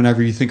usually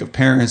whenever you think of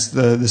parents,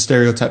 the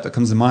stereotype that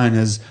comes to mind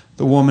is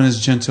the woman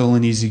is gentle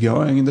and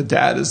easygoing, and the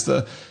dad is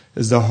the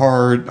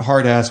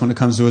hard ass when it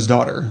comes to his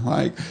daughter.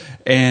 Like,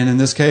 and in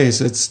this case,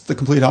 it's the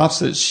complete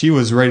opposite.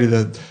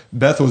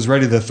 Beth was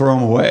ready to throw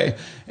him away,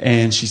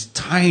 and she's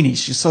tiny.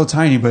 She's so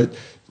tiny, but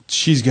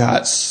she's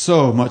got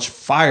so much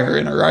fire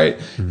in her, right?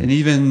 Mm-hmm. And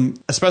even,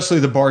 especially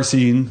the bar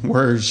scene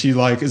where she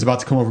like is about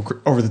to come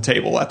over the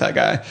table at that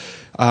guy.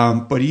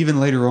 But even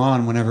later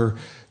on, whenever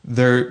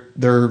they're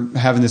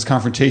having this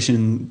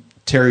confrontation,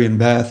 Terry and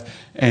Beth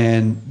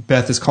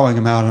is calling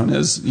him out on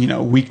his, you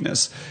know,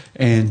 weakness,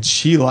 and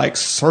she like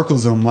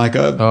circles him like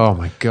a oh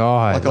my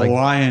God, like a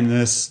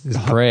lioness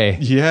prey.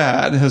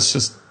 Yeah, and it's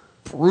just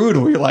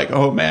brutal. You're like,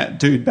 oh man,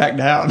 dude, back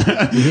down.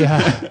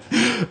 Yeah.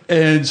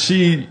 And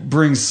she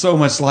brings so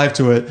much life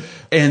to it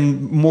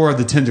and more of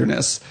the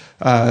tenderness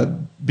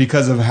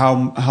because of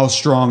how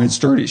strong and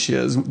sturdy she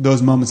is.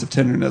 Those moments of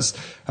tenderness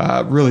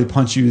really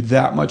punch you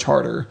that much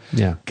harder.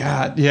 Yeah.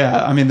 God,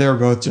 yeah. I mean, they're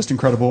both just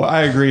incredible.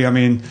 I agree. I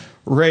mean,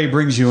 Ray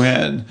brings you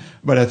in,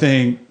 but I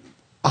think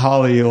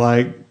Holly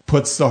like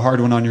puts the hard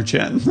one on your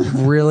chin.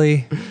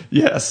 Really?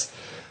 Yes.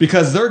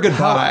 Because their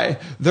goodbye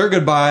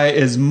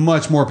is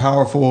much more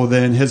powerful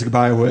than his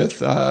goodbye with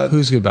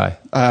whose goodbye?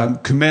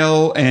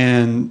 Kumail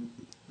and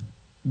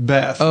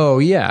Beth. Oh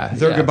yeah,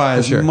 their goodbye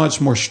is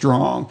much more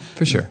strong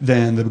for sure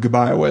than the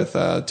goodbye with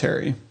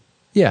Terry.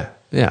 Yeah,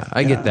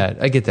 I get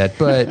that.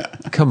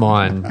 But come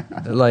on,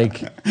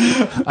 like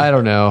I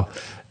don't know.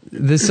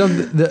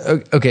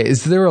 Okay,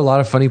 there were a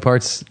lot of funny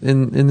parts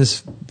in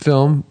this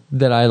film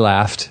that I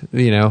laughed.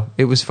 You know,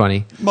 it was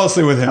funny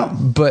mostly with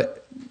him, but.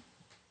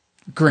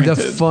 Granted.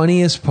 The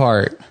funniest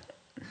part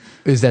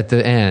is at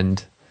the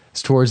end.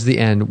 It's towards the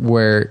end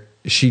where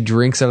she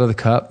drinks out of the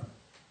cup,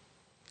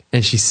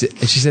 and she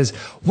says,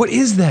 "What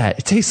is that?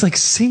 It tastes like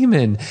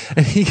semen."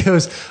 And he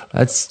goes,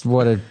 "That's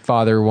what a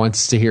father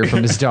wants to hear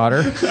from his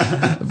daughter."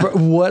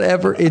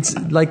 Whatever. It's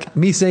like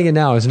me saying it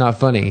now is not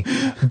funny,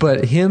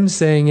 but him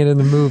saying it in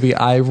the movie,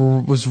 I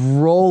was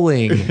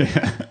rolling.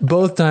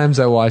 Both times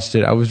I watched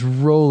it, I was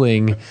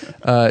rolling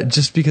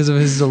just because of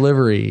his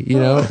delivery. You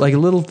know, like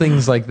little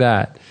things like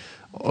that.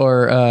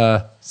 Or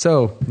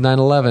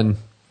 9/11.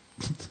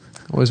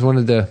 Always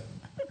wanted to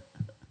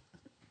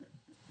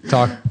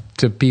talk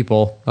to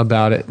people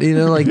about it. You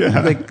know, like he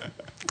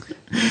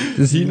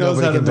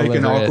knows how to make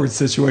an awkward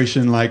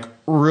situation like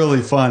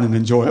really fun and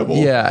enjoyable.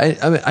 Yeah,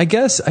 I mean, I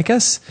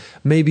guess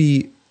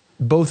maybe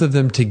both of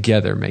them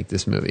together make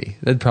this movie.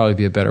 That'd probably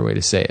be a better way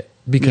to say it,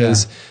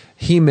 because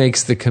he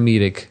makes the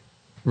comedic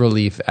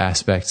relief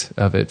aspect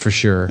of it for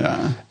sure,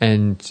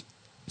 and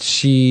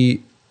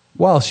she,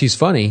 while she's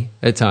funny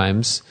at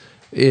times,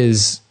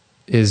 is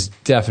is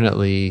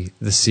definitely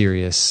the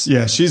serious.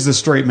 Yeah, she's the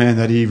straight man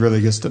that he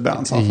really gets to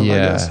bounce off of, I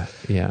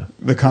guess. Yeah.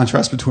 The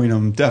contrast between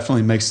them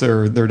definitely makes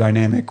their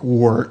dynamic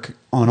work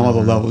on all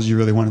the levels you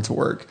really want it to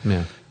work.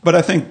 Yeah. But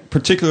I think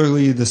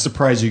particularly the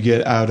surprise you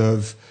get out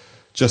of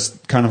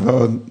just kind of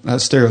a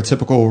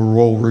stereotypical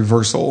role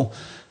reversal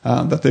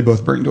that they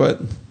both bring to it.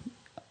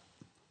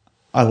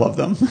 I love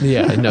them.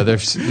 Yeah, no,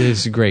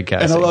 there's great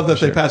casting. And I love that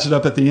they patch it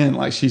up at the end.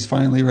 Like, she's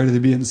finally ready to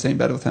be in the same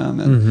bed with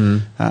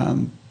him.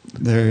 And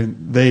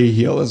they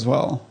heal as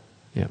well.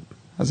 Yeah.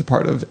 As a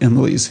part of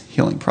Emily's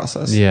healing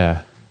process.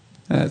 Yeah.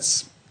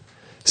 That's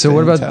so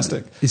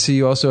fantastic. What about, so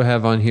you also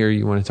have on here,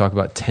 you want to talk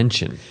about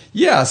tension.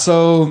 Yeah,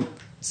 so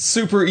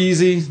super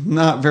easy,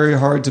 not very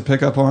hard to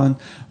pick up on,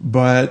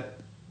 but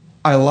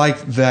I like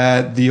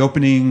that the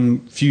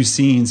opening few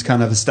scenes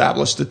kind of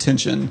established the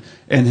tension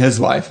in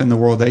his life and the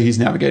world that he's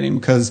navigating,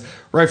 because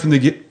right from the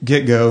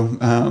get-go,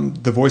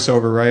 the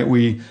voiceover, right,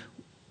 we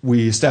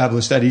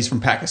established that he's from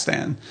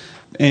Pakistan.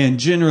 And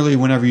generally,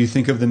 whenever you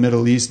think of the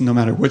Middle East, no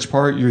matter which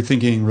part, you're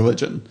thinking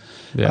religion.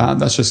 Yeah.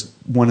 That's just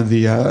one of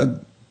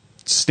the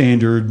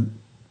standard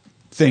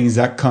things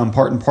that come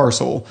part and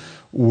parcel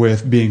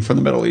with being from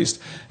the Middle East.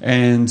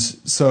 And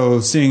so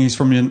seeing he's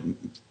from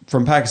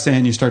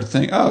Pakistan, you start to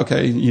think, oh,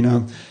 okay, you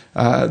know,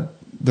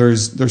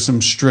 there's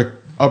some strict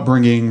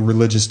upbringing,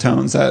 religious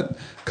tones that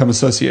come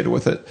associated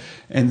with it.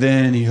 And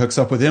then he hooks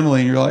up with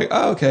Emily, and you're like,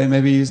 oh, okay,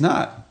 maybe he's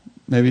not.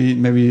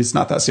 Maybe it's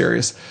not that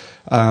serious.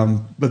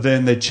 But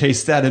then they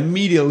chase that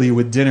immediately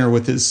with dinner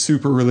with his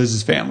super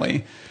religious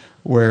family,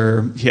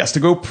 where he has to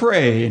go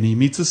pray and he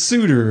meets a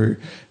suitor,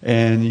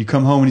 and you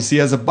come home and you see he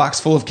has a box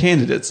full of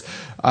candidates.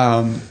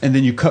 And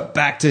then you cut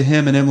back to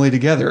him and Emily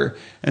together.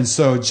 And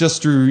so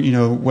just through, you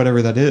know,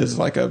 whatever that is,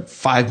 like a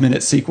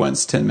 5-minute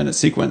sequence, 10-minute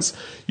sequence,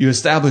 you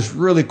establish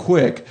really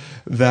quick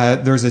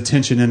that there's a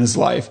tension in his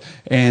life,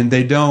 and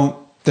they don't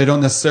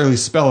necessarily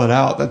spell it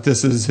out that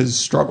this is his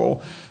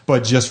struggle,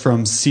 but just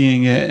from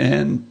seeing it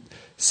and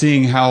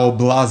seeing how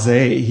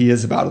blasé he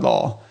is about it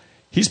all.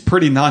 He's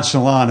pretty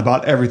nonchalant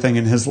about everything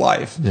in his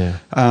life. Yeah.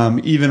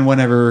 Even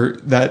whenever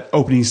that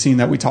opening scene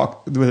that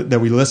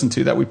we listened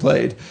to, that we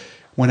played,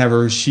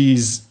 whenever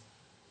she's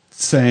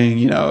saying,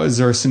 you know, is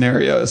there a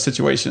scenario, a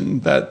situation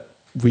that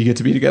we get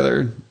to be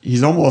together?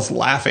 He's almost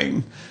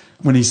laughing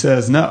when he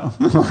says no.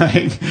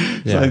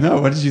 He's like,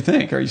 no, what did you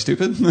think? Are you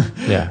stupid?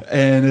 Yeah.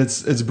 And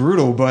it's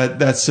brutal, but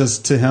that's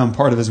just to him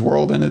part of his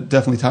world. And it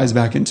definitely ties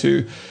back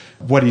into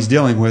what he's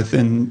dealing with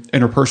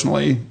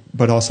interpersonally,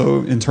 but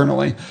also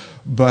internally.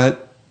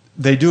 But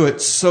they do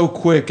it so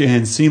quick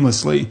and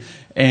seamlessly.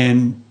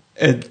 And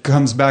it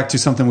comes back to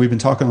something we've been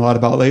talking a lot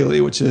about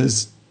lately, which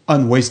is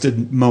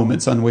unwasted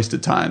moments,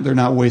 unwasted time. They're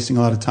not wasting a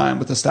lot of time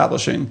with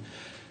establishing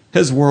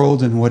his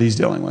world and what he's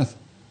dealing with.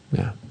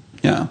 Yeah.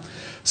 Yeah.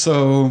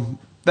 So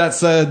that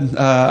said,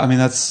 I mean,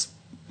 that's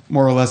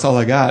more or less all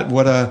I got.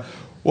 What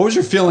was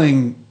your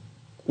feeling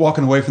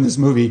walking away from this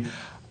movie?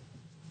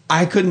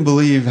 I couldn't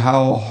believe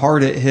how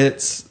hard it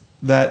hits.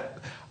 That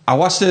I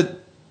watched it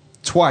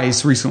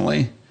twice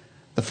recently.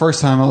 The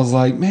first time I was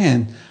like,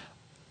 man,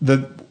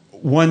 the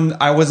one,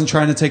 I wasn't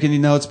trying to take any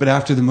notes, but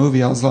after the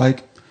movie I was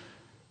like,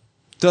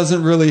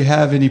 doesn't really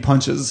have any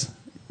punches.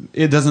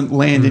 It doesn't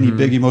land any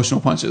big emotional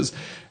punches.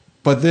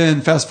 But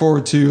then fast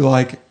forward to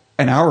like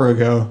an hour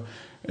ago,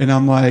 and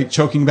I'm like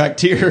choking back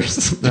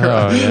tears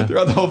throughout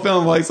the whole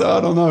film. Like, so I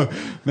don't know.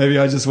 Maybe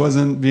I just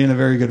wasn't being a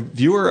very good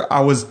viewer.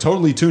 I was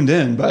totally tuned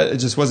in, but it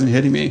just wasn't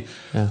hitting me.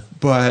 Yeah.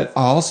 But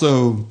I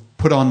also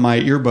put on my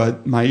ear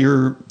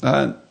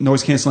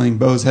noise canceling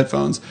Bose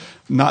headphones.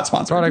 Not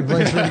sponsored.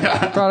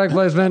 Product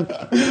placement.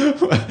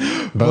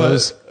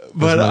 Bose.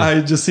 But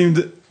I just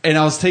seemed, and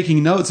I was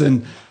taking notes,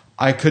 and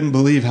I couldn't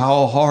believe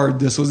how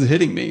hard this was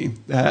hitting me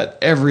at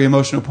every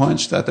emotional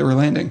punch that they were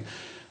landing.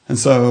 And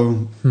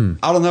so,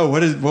 I don't know.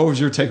 What was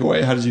your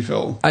takeaway? How did you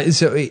feel?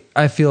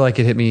 I feel like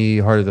it hit me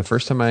harder the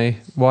first time I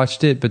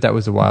watched it, but that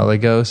was a while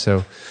ago.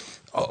 So,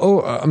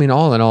 I mean,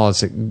 all in all,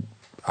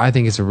 I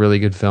think it's a really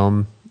good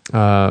film.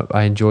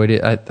 I enjoyed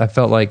it. I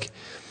felt like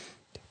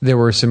there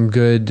were some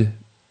good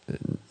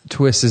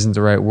twists. Isn't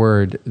the right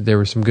word. There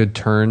were some good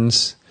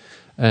turns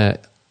in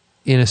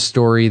a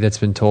story that's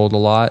been told a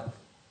lot.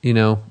 You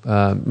know,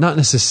 not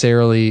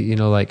necessarily. You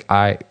know, like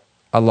I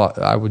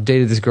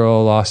dated this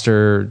girl, lost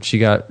her, she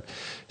got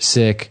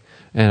sick,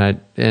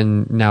 and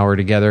now we're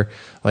together.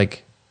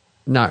 Like,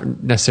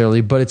 not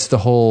necessarily, but it's the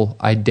whole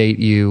I date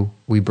you,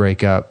 we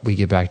break up, we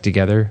get back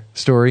together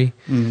story.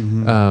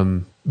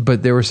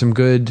 But there were some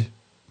good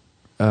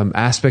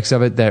aspects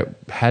of it that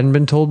hadn't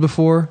been told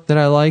before that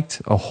I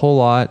liked a whole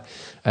lot,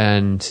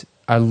 and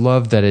I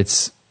love that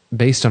it's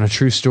based on a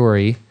true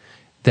story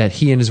that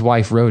he and his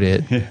wife wrote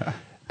it. Yeah.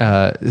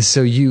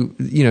 So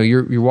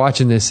you're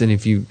watching this, and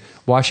if you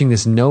watching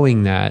this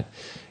knowing that,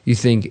 you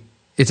think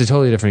it's a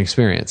totally different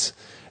experience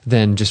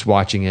than just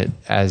watching it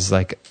as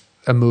like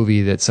a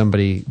movie that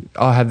somebody,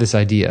 I'll have this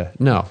idea.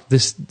 No,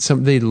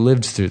 they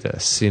lived through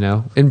this, you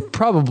know, in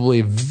probably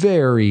a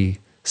very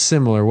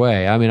similar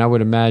way. I mean, I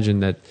would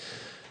imagine that.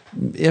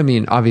 I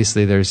mean,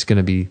 obviously, there's going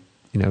to be,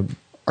 you know,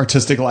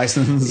 artistic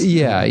license.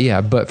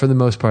 Yeah. But for the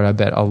most part, I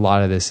bet a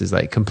lot of this is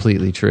like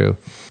completely true.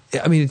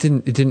 I mean, it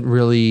didn't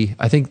really,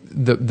 I think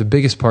the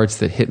biggest parts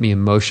that hit me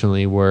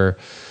emotionally were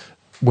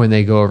when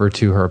they go over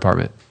to her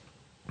apartment,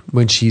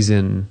 when she's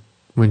going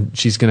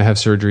to have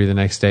surgery the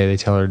next day, they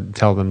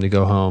tell them to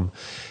go home.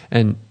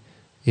 And,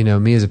 you know,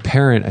 me as a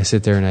parent, I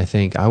sit there and I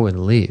think I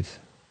wouldn't leave.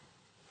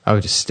 I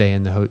would just stay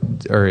in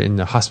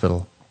the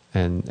hospital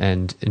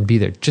and be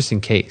there just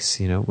in case,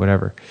 you know,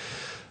 whatever.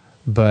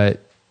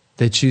 But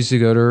they choose to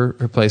go to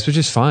her place, which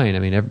is fine. I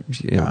mean,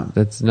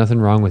 that's nothing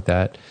wrong with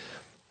that.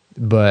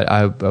 But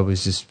I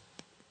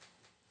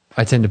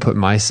tend to put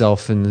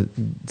myself in the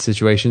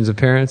situations of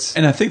parents.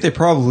 And I think they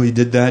probably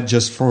did that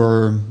just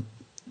for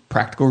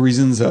practical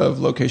reasons of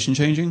location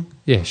changing.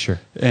 Yeah, sure.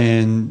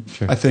 And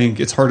sure. I think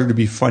it's harder to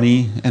be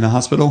funny in a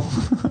hospital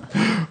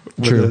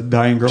with True. a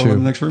dying girl in the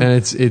next room. And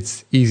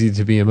it's easy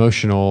to be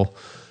emotional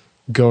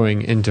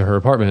going into her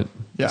apartment,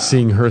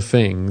 seeing her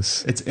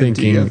things. It's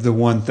empty of the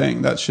one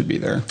thing that should be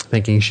there.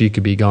 Thinking she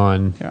could be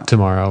gone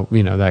tomorrow,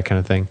 you know, that kind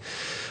of thing.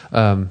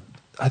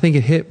 I think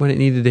it hit when it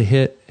needed to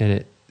hit,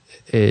 and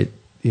it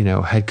you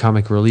know, had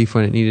comic relief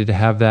when it needed to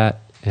have that,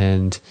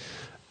 and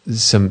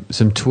some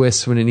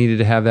twists when it needed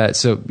to have that.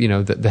 So, you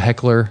know, the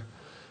heckler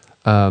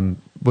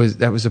was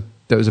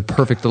a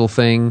perfect little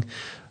thing.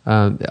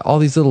 All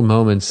these little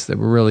moments that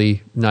were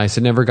really nice.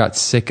 I never got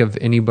sick of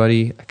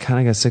anybody. I kind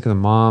of got sick of the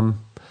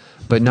mom,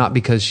 but not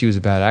because she was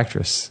a bad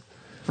actress.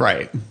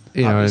 Right.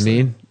 You know Obviously. what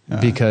I mean? Yeah.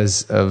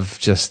 Because of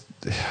just,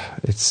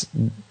 it's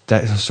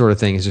that sort of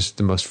thing is just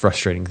the most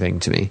frustrating thing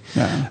to me.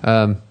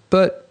 Yeah.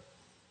 But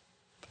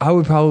I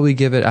would probably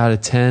give it out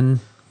of 10.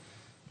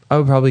 I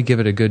would probably give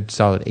it a good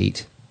solid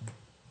 8.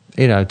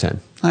 8 out of 10.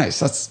 Nice.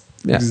 That's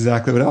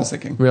exactly what I was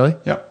thinking. Really?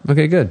 Yep.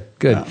 Okay, good.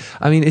 Yeah.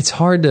 I mean, it's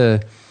hard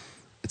to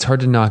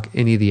knock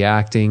any of the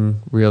acting,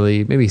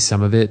 really. Maybe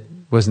some of it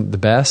wasn't the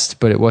best,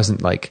 but it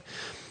wasn't like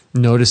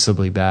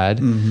noticeably bad.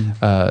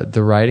 Mm-hmm.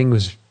 The writing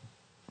was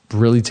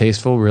really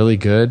tasteful, really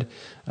good.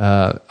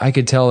 I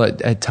could tell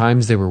at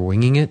times they were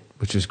winging it,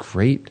 which was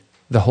great.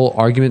 The whole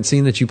argument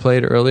scene that you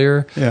played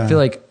earlier, I feel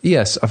like,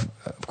 yes, of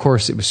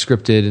course it was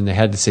scripted and they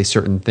had to say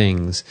certain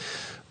things,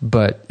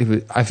 but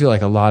I feel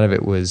like a lot of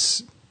it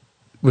was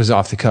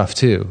off the cuff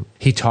too.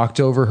 He talked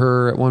over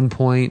her at one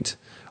point,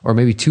 or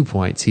maybe 2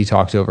 points he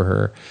talked over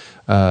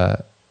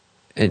her.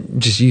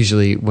 And just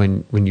usually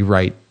when you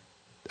write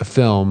a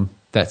film,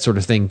 that sort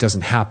of thing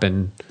doesn't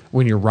happen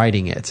when you're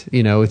writing it.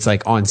 You know, it's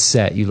like on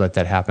set, you let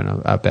that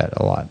happen, I bet,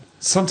 a lot.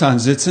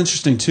 Sometimes it's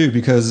interesting too,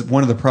 because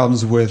one of the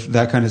problems with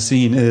that kind of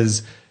scene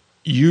is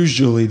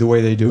usually the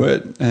way they do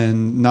it,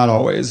 and not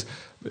always.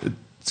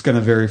 It's going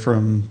to vary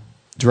from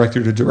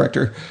director to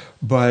director,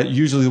 but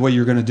usually the way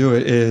you're going to do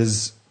it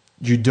is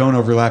you don't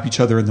overlap each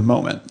other in the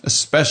moment,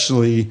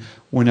 especially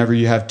whenever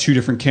you have two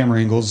different camera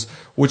angles,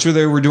 which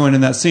they were doing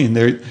in that scene.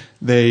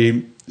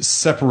 They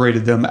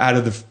separated them out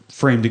of the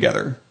frame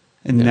together,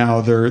 and now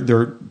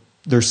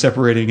they're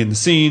separating in the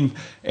scene,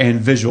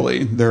 and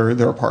visually they're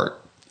apart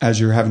as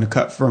you're having to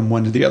cut from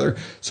one to the other.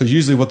 So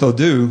usually what they'll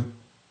do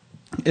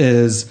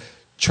is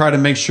try to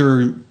make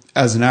sure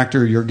as an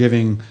actor you're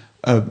giving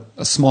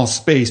a small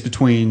space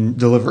between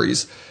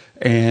deliveries.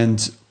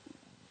 And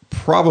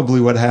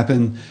probably what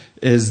happened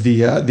is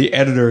the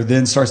editor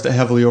then starts to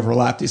heavily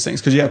overlap these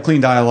things, because you have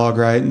clean dialogue,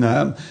 right?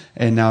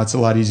 And now it's a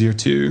lot easier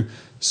to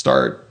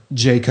start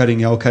J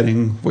cutting, L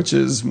cutting, which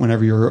is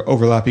whenever you're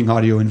overlapping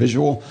audio and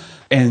visual,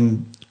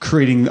 and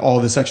creating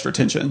all this extra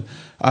tension.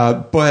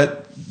 But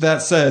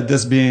that said,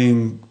 this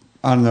being,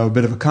 I don't know, a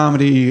bit of a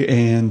comedy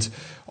and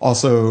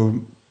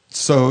also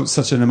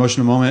such an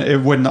emotional moment, it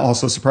wouldn't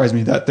also surprise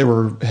me that they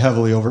were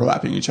heavily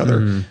overlapping each other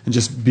and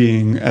just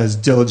being as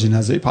diligent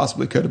as they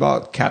possibly could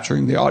about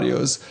capturing the audio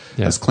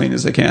as clean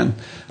as they can.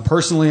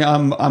 Personally,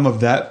 I'm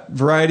of that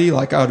variety.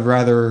 Like, I would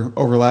rather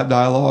overlap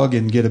dialogue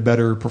and get a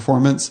better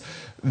performance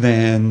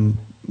than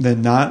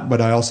not,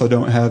 but I also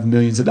don't have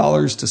millions of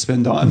dollars to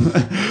spend on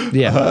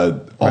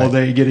all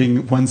day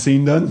getting one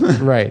scene done.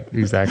 Right,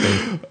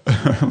 exactly.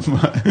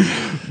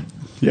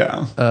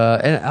 Yeah.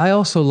 And I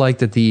also like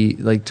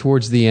that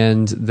towards the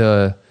end,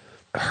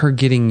 her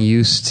getting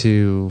used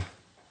to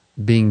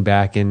being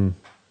back in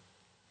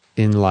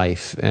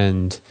life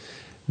and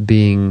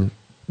being,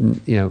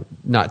 you know,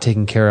 not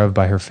taken care of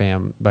by her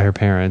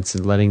parents,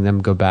 and letting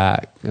them go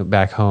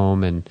back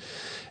home,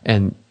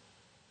 and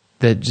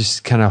that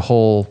just kind of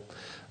whole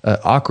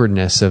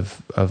awkwardness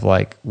of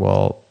like,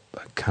 well,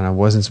 I kind of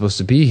wasn't supposed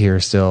to be here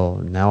still.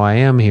 Now I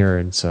am here.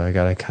 And so I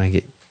got to kind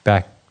of get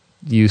back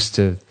used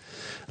to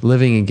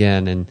living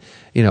again, and,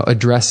 you know,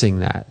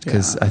 addressing that,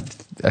 because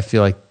I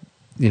feel like,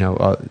 you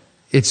know,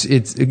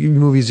 it's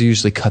movies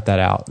usually cut that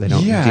out. They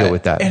don't deal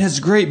with that. And it's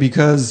great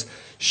because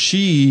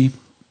she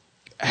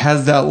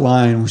has that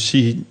line where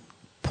she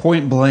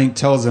point blank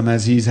tells him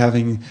as he's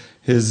having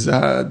his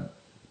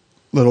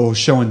little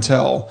show and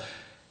tell,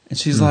 and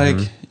she's like,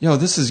 yo,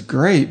 this is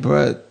great,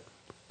 but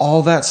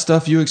all that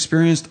stuff you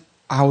experienced,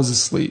 I was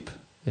asleep.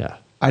 Yeah.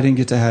 I didn't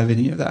get to have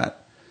any of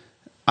that.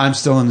 I'm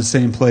still in the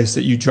same place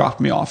that you dropped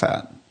me off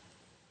at.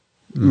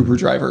 Uber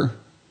driver.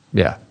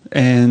 Yeah.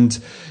 And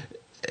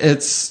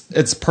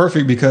it's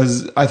perfect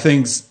because I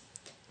think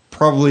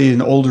probably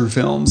in older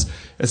films,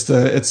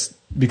 it's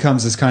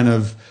becomes this kind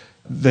of,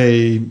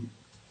 they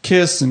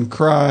kiss and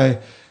cry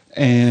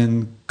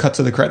and cut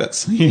to the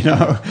credits, you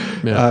know.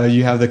 Yeah.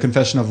 You have the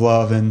confession of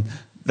love, and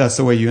that's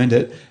the way you end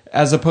it.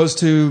 As opposed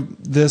to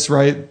this,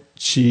 right?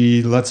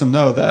 She lets him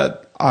know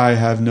that I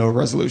have no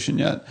resolution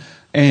yet,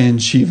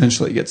 and she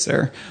eventually gets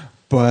there.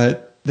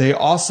 But they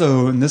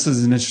also, and this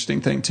is an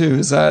interesting thing too,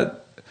 is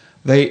that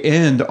they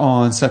end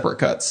on separate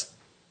cuts.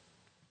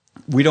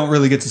 We don't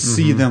really get to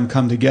see them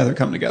come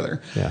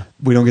together. Yeah.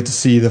 We don't get to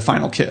see the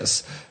final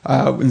kiss.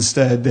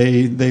 Instead,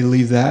 they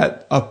leave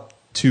that up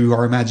to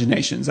our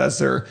imaginations as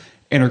they're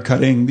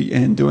intercutting the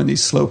end, doing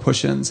these slow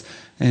push-ins,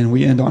 and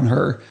we end on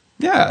her.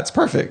 Yeah, it's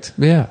perfect.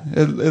 Yeah.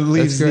 It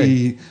leaves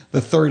the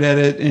third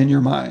edit in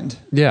your mind.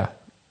 Yeah.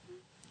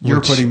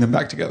 You're putting them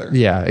back together.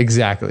 Yeah,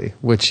 exactly.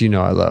 Which, you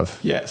know, I love.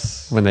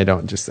 Yes. When they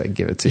don't just like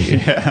give it to you.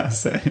 Yeah,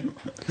 same.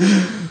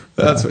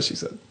 That's what she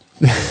said.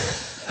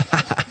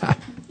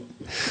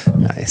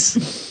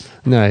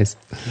 Nice.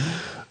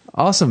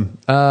 Awesome.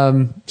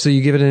 So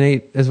you give it an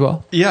 8 as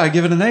well? Yeah, I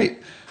give it an 8.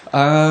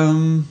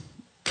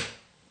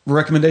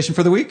 Recommendation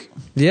for the week?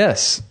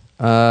 Yes.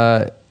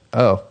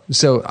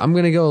 So I'm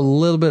going to go a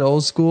little bit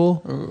old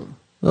school.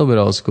 A little bit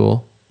old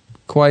school.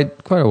 Quite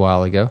a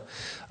while ago.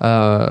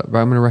 But I'm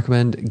going to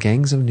recommend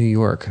Gangs of New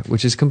York,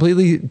 which is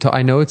completely,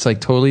 I know it's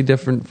like totally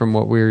different from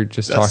what we were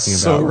just talking about.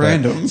 So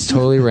random. It's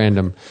totally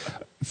random.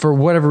 For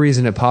whatever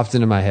reason, it popped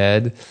into my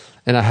head,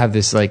 and I have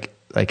this like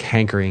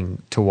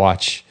hankering to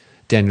watch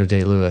Daniel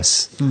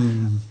Day-Lewis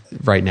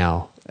right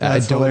now.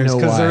 That's I don't hilarious, know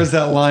why. because there was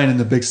that line in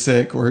The Big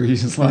Sick where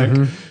he's like,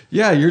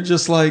 yeah, you're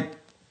just like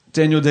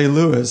Daniel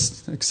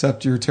Day-Lewis,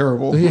 except you're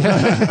terrible.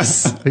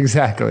 Yes,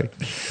 exactly.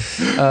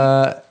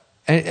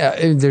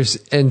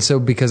 And so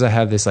because I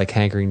have this like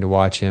hankering to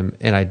watch him,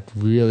 and I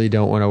really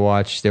don't want to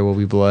watch There Will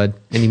Be Blood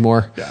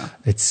anymore. Yeah.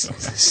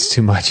 It's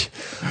too much.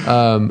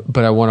 But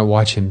I want to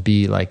watch him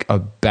be like a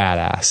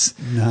badass.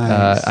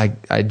 Nice.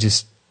 I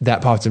just,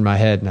 that popped in my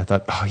head, and I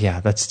thought, oh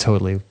yeah, that's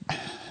totally,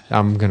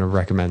 I'm going to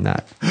recommend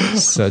that.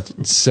 So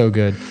it's so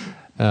good.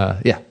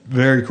 Yeah.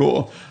 Very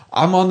cool.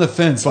 I'm on the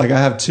fence. Like I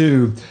have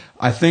 2.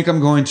 I think I'm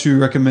going to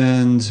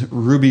recommend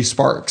Ruby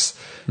Sparks.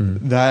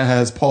 That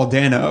has Paul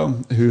Dano,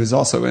 who is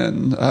also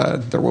in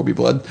There Will Be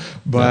Blood,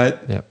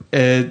 but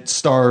it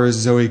stars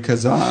Zoe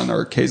Kazan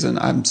or Kazan.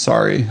 I'm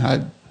sorry,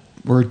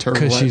 we're terrible.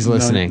 Because she's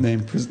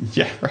listening.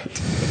 Yeah, right.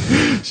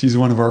 She's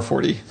one of our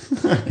 40.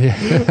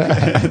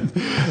 Yeah.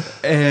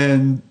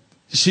 and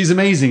she's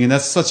amazing, and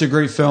that's such a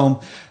great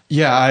film.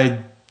 Yeah, I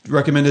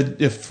recommend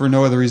it if for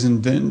no other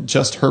reason than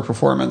just her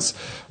performance.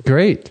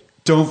 Great.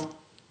 Don't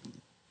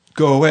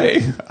go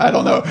away. I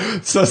don't know.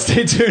 So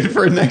stay tuned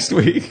for next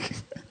week.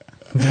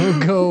 Don't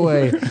go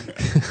away.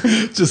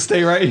 Just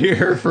stay right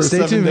here for Stay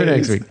 7 tuned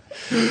days. for next week.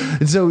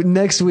 And so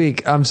next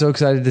week, I'm so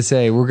excited to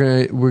say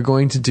we're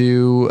going to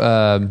do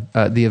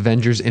the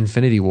Avengers: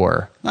 Infinity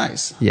War.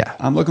 Nice. Yeah.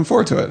 I'm looking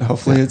forward to it.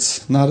 Hopefully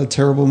it's not a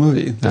terrible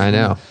movie. I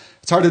know.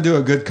 It's hard to do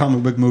a good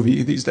comic book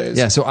movie these days.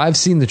 Yeah. So I've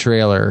seen the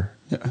trailer.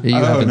 You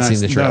haven't nice. seen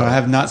the trailer. No, I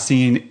have not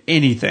seen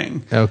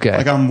anything. Okay.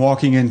 Like I'm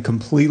walking in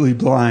completely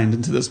blind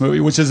into this movie,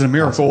 which is a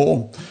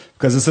miracle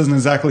because this isn't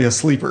exactly a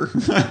sleeper.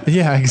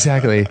 Yeah,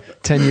 exactly.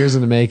 10 years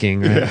in the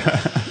making. Right?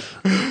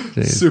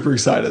 Yeah. Super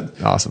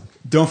excited. Awesome.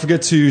 Don't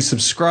forget to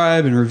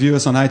subscribe and review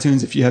us on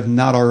iTunes if you have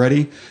not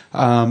already.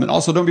 And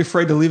also don't be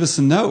afraid to leave us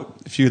a note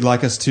if you'd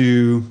like us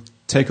to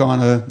take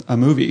on a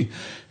movie.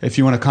 If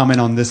you want to comment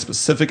on this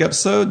specific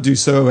episode, do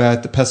so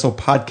at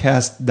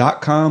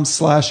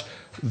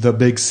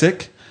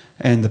thepestlepodcast.com/thebigsick.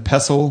 And the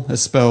pestle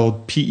is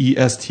spelled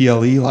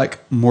Pestle,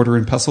 like mortar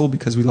and pestle,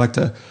 because we like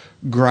to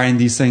grind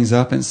these things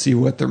up and see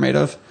what they're made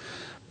of.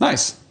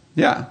 Nice.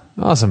 Yeah.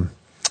 Awesome.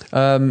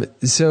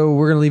 So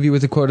we're going to leave you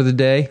with a quote of the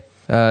day.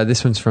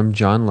 This one's from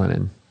John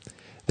Lennon.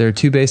 There are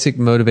 2 basic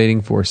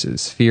motivating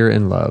forces, fear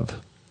and love.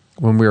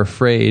 When we're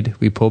afraid,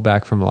 we pull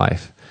back from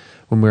life.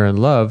 When we're in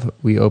love,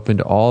 we open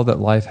to all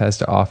that life has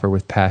to offer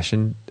with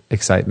passion,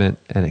 excitement,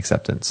 and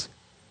acceptance.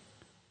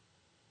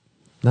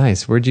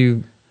 Nice. Where'd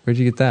you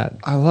get that?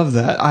 I love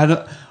that.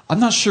 I'm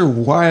not sure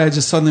why I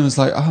just suddenly was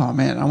like, oh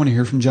man, I want to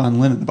hear from John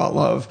Lennon about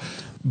love.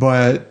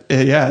 But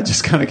it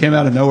just kind of came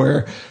out of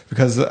nowhere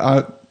because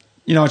I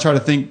try to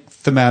think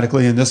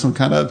thematically, and this one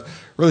kind of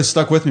really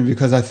stuck with me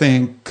because I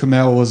think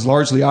Kumail was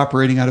largely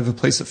operating out of a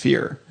place of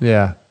fear.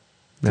 Yeah.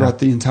 Throughout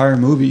the entire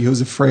movie, he was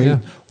afraid, Yeah.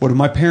 what are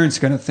my parents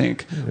going to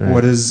think? Right.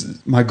 What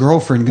is my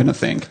girlfriend going to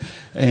think?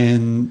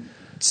 And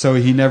so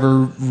he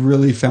never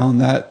really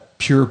found that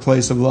pure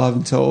place of love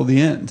until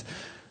the end.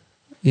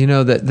 You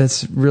know,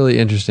 that's really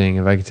interesting.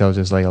 If I could tell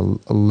just like a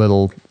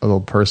little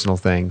personal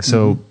thing.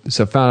 So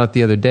found out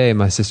the other day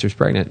my sister's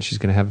pregnant. She's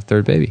going to have a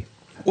 3rd baby.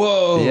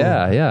 Whoa.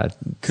 Yeah.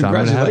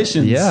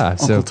 Congratulations,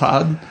 Uncle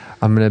Todd.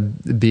 I'm going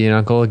to be an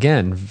uncle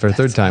again for a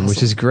 3rd time,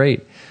 which is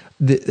great.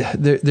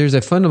 There's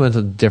a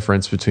fundamental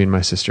difference between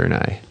my sister and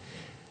I.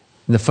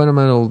 And the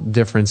fundamental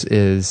difference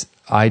is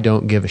I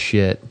don't give a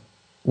shit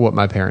what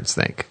my parents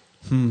think.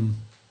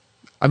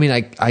 I mean,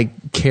 I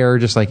care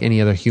just like any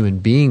other human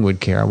being would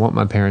care. I want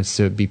my parents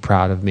to be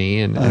proud of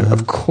me, and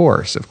of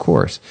course.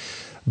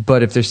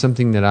 But if there's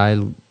something that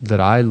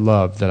I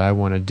love that I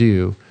want to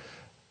do,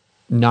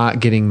 not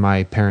getting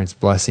my parents'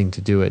 blessing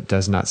to do it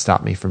does not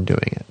stop me from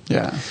doing it.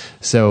 Yeah.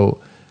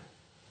 So,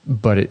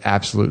 but it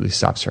absolutely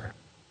stops her,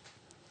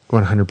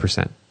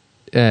 100%.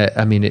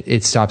 I mean,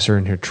 it stops her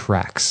in her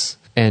tracks,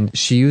 and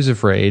she was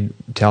afraid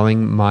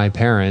telling my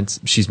parents.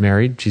 She's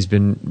married. She's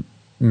been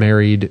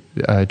married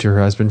to her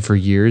husband for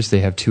years. They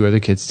have 2 other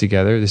kids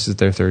together. This is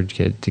their 3rd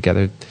kid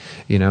together.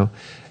 You know,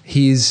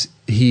 he's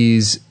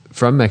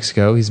from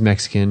Mexico. He's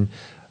Mexican.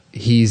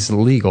 He's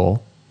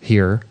legal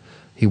here.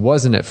 He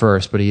wasn't at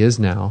first, but he is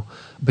now.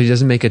 But he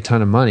doesn't make a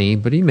ton of money,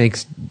 but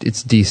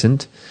it's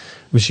decent.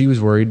 But she was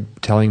worried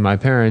telling my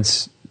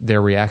parents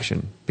their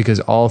reaction, because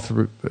all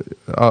through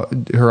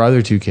her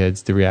other 2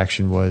 kids, the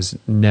reaction was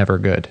never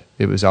good.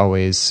 It was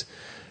always,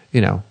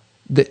 you know,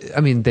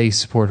 they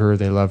support her,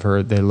 they love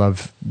her, they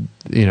love,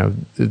 you know,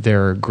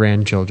 their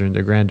grandchildren,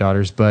 their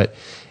granddaughters, but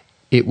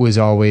it was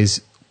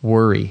always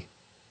worry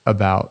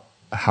about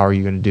how are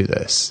you going to do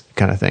this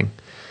kind of thing.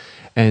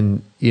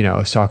 And, you know, I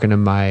was talking to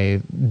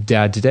my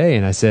dad today,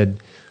 and I said,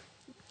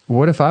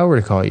 what if I were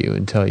to call you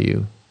and tell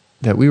you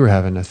that we were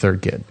having a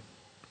 3rd kid?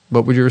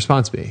 What would your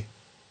response be?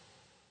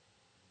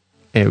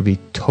 And it would be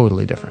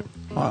totally different.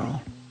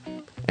 Wow.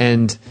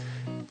 And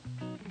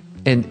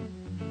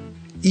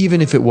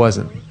even if it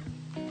wasn't,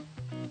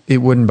 it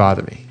wouldn't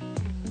bother me,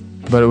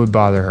 but it would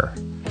bother her.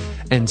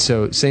 And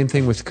so same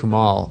thing with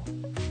Kumail,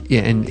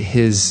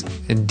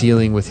 and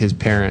dealing with his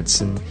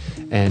parents and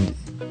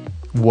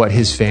what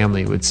his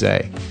family would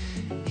say.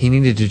 He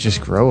needed to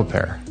just grow a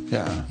pair.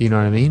 Yeah. You know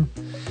what I mean?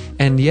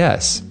 And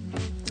yes,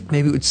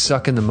 maybe it would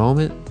suck in the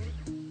moment,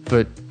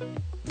 but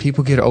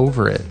people get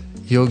over it.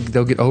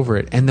 They'll get over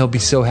it, and they'll be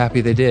so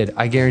happy they did.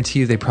 I guarantee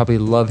you they probably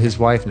love his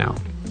wife now.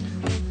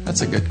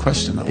 That's a good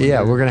question.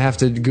 Yeah, we're going to have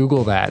to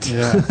Google that.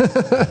 Yeah.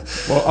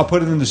 Well, I'll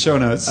put it in the show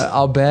notes.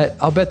 I'll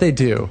bet they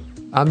do.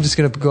 I'm just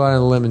going to go out on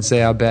a limb and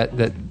say I'll bet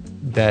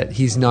that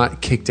he's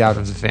not kicked out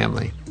of the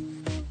family.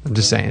 I'm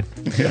just saying.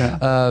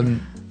 Yeah.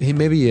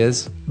 He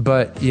is,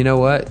 but you know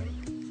what?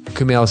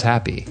 Kumail's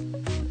happy.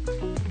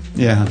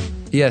 Yeah.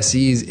 Yes,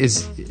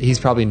 he's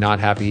probably not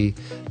happy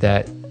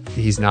that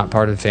he's not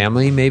part of the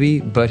family, maybe,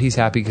 but he's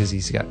happy because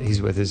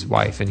he's with his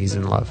wife and he's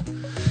in love.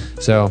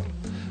 So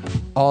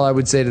all I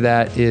would say to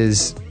that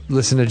is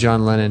listen to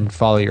John Lennon,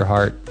 follow your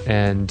heart,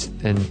 and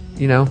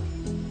you know,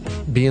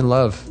 be in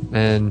love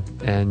and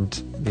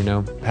you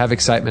know, have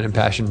excitement and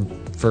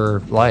passion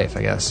for life,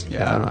 I guess.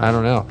 Yeah. I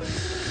don't know.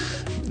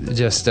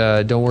 Just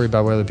don't worry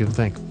about what other people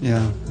think.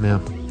 Yeah. Yeah.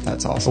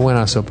 That's I awesome. went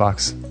on a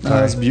soapbox.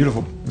 That's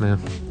beautiful. Yeah.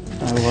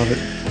 I love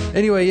it.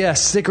 Anyway, yeah,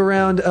 stick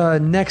around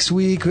next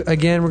week.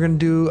 Again, we're going to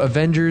do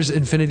Avengers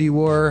Infinity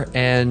War.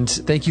 And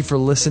thank you for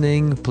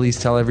listening. Please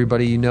tell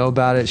everybody you know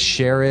about it.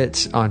 Share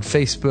it on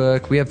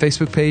Facebook. We have a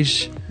Facebook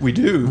page. We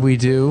do.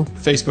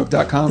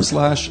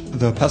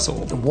 Facebook.com/The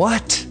Pestle.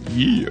 What?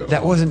 Yeah.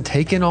 That wasn't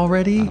taken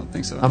already? I don't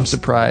think so. I'm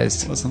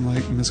surprised. Unless I'm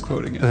like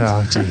misquoting it.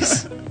 Oh,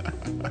 jeez.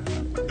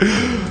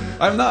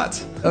 I'm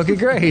not. Okay,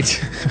 great.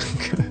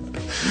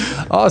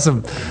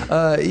 Awesome.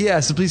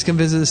 So please come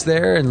visit us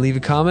there and leave a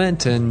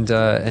comment and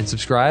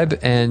subscribe.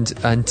 And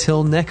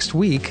until next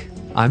week,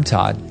 I'm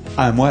Todd.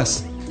 I'm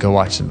Wes. Go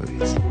watch some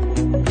movies.